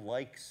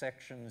concerto-like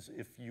sections,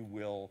 if you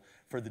will,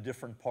 for the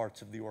different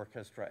parts of the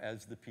orchestra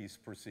as the piece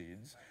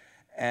proceeds.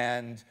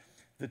 And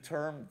the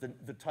term,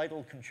 the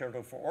title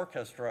Concerto for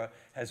Orchestra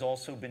has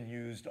also been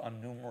used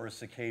on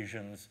numerous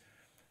occasions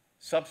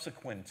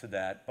subsequent to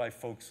that by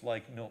folks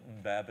like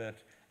Milton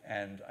Babbitt,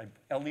 and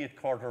Elliott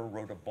Carter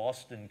wrote a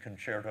Boston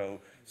concerto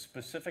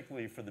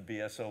specifically for the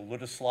BSO.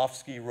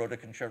 Lutoslawski wrote a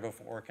concerto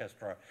for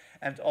orchestra.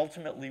 And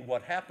ultimately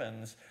what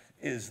happens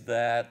is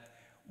that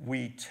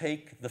we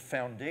take the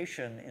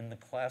foundation in the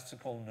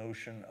classical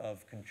notion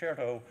of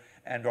concerto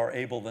and are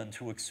able then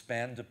to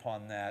expand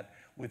upon that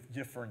with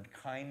different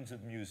kinds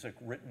of music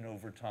written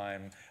over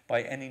time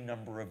by any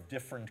number of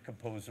different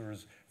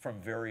composers from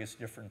various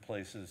different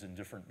places in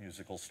different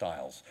musical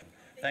styles.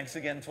 Thanks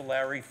again to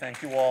Larry.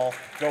 Thank you all.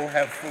 Go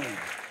have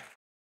food.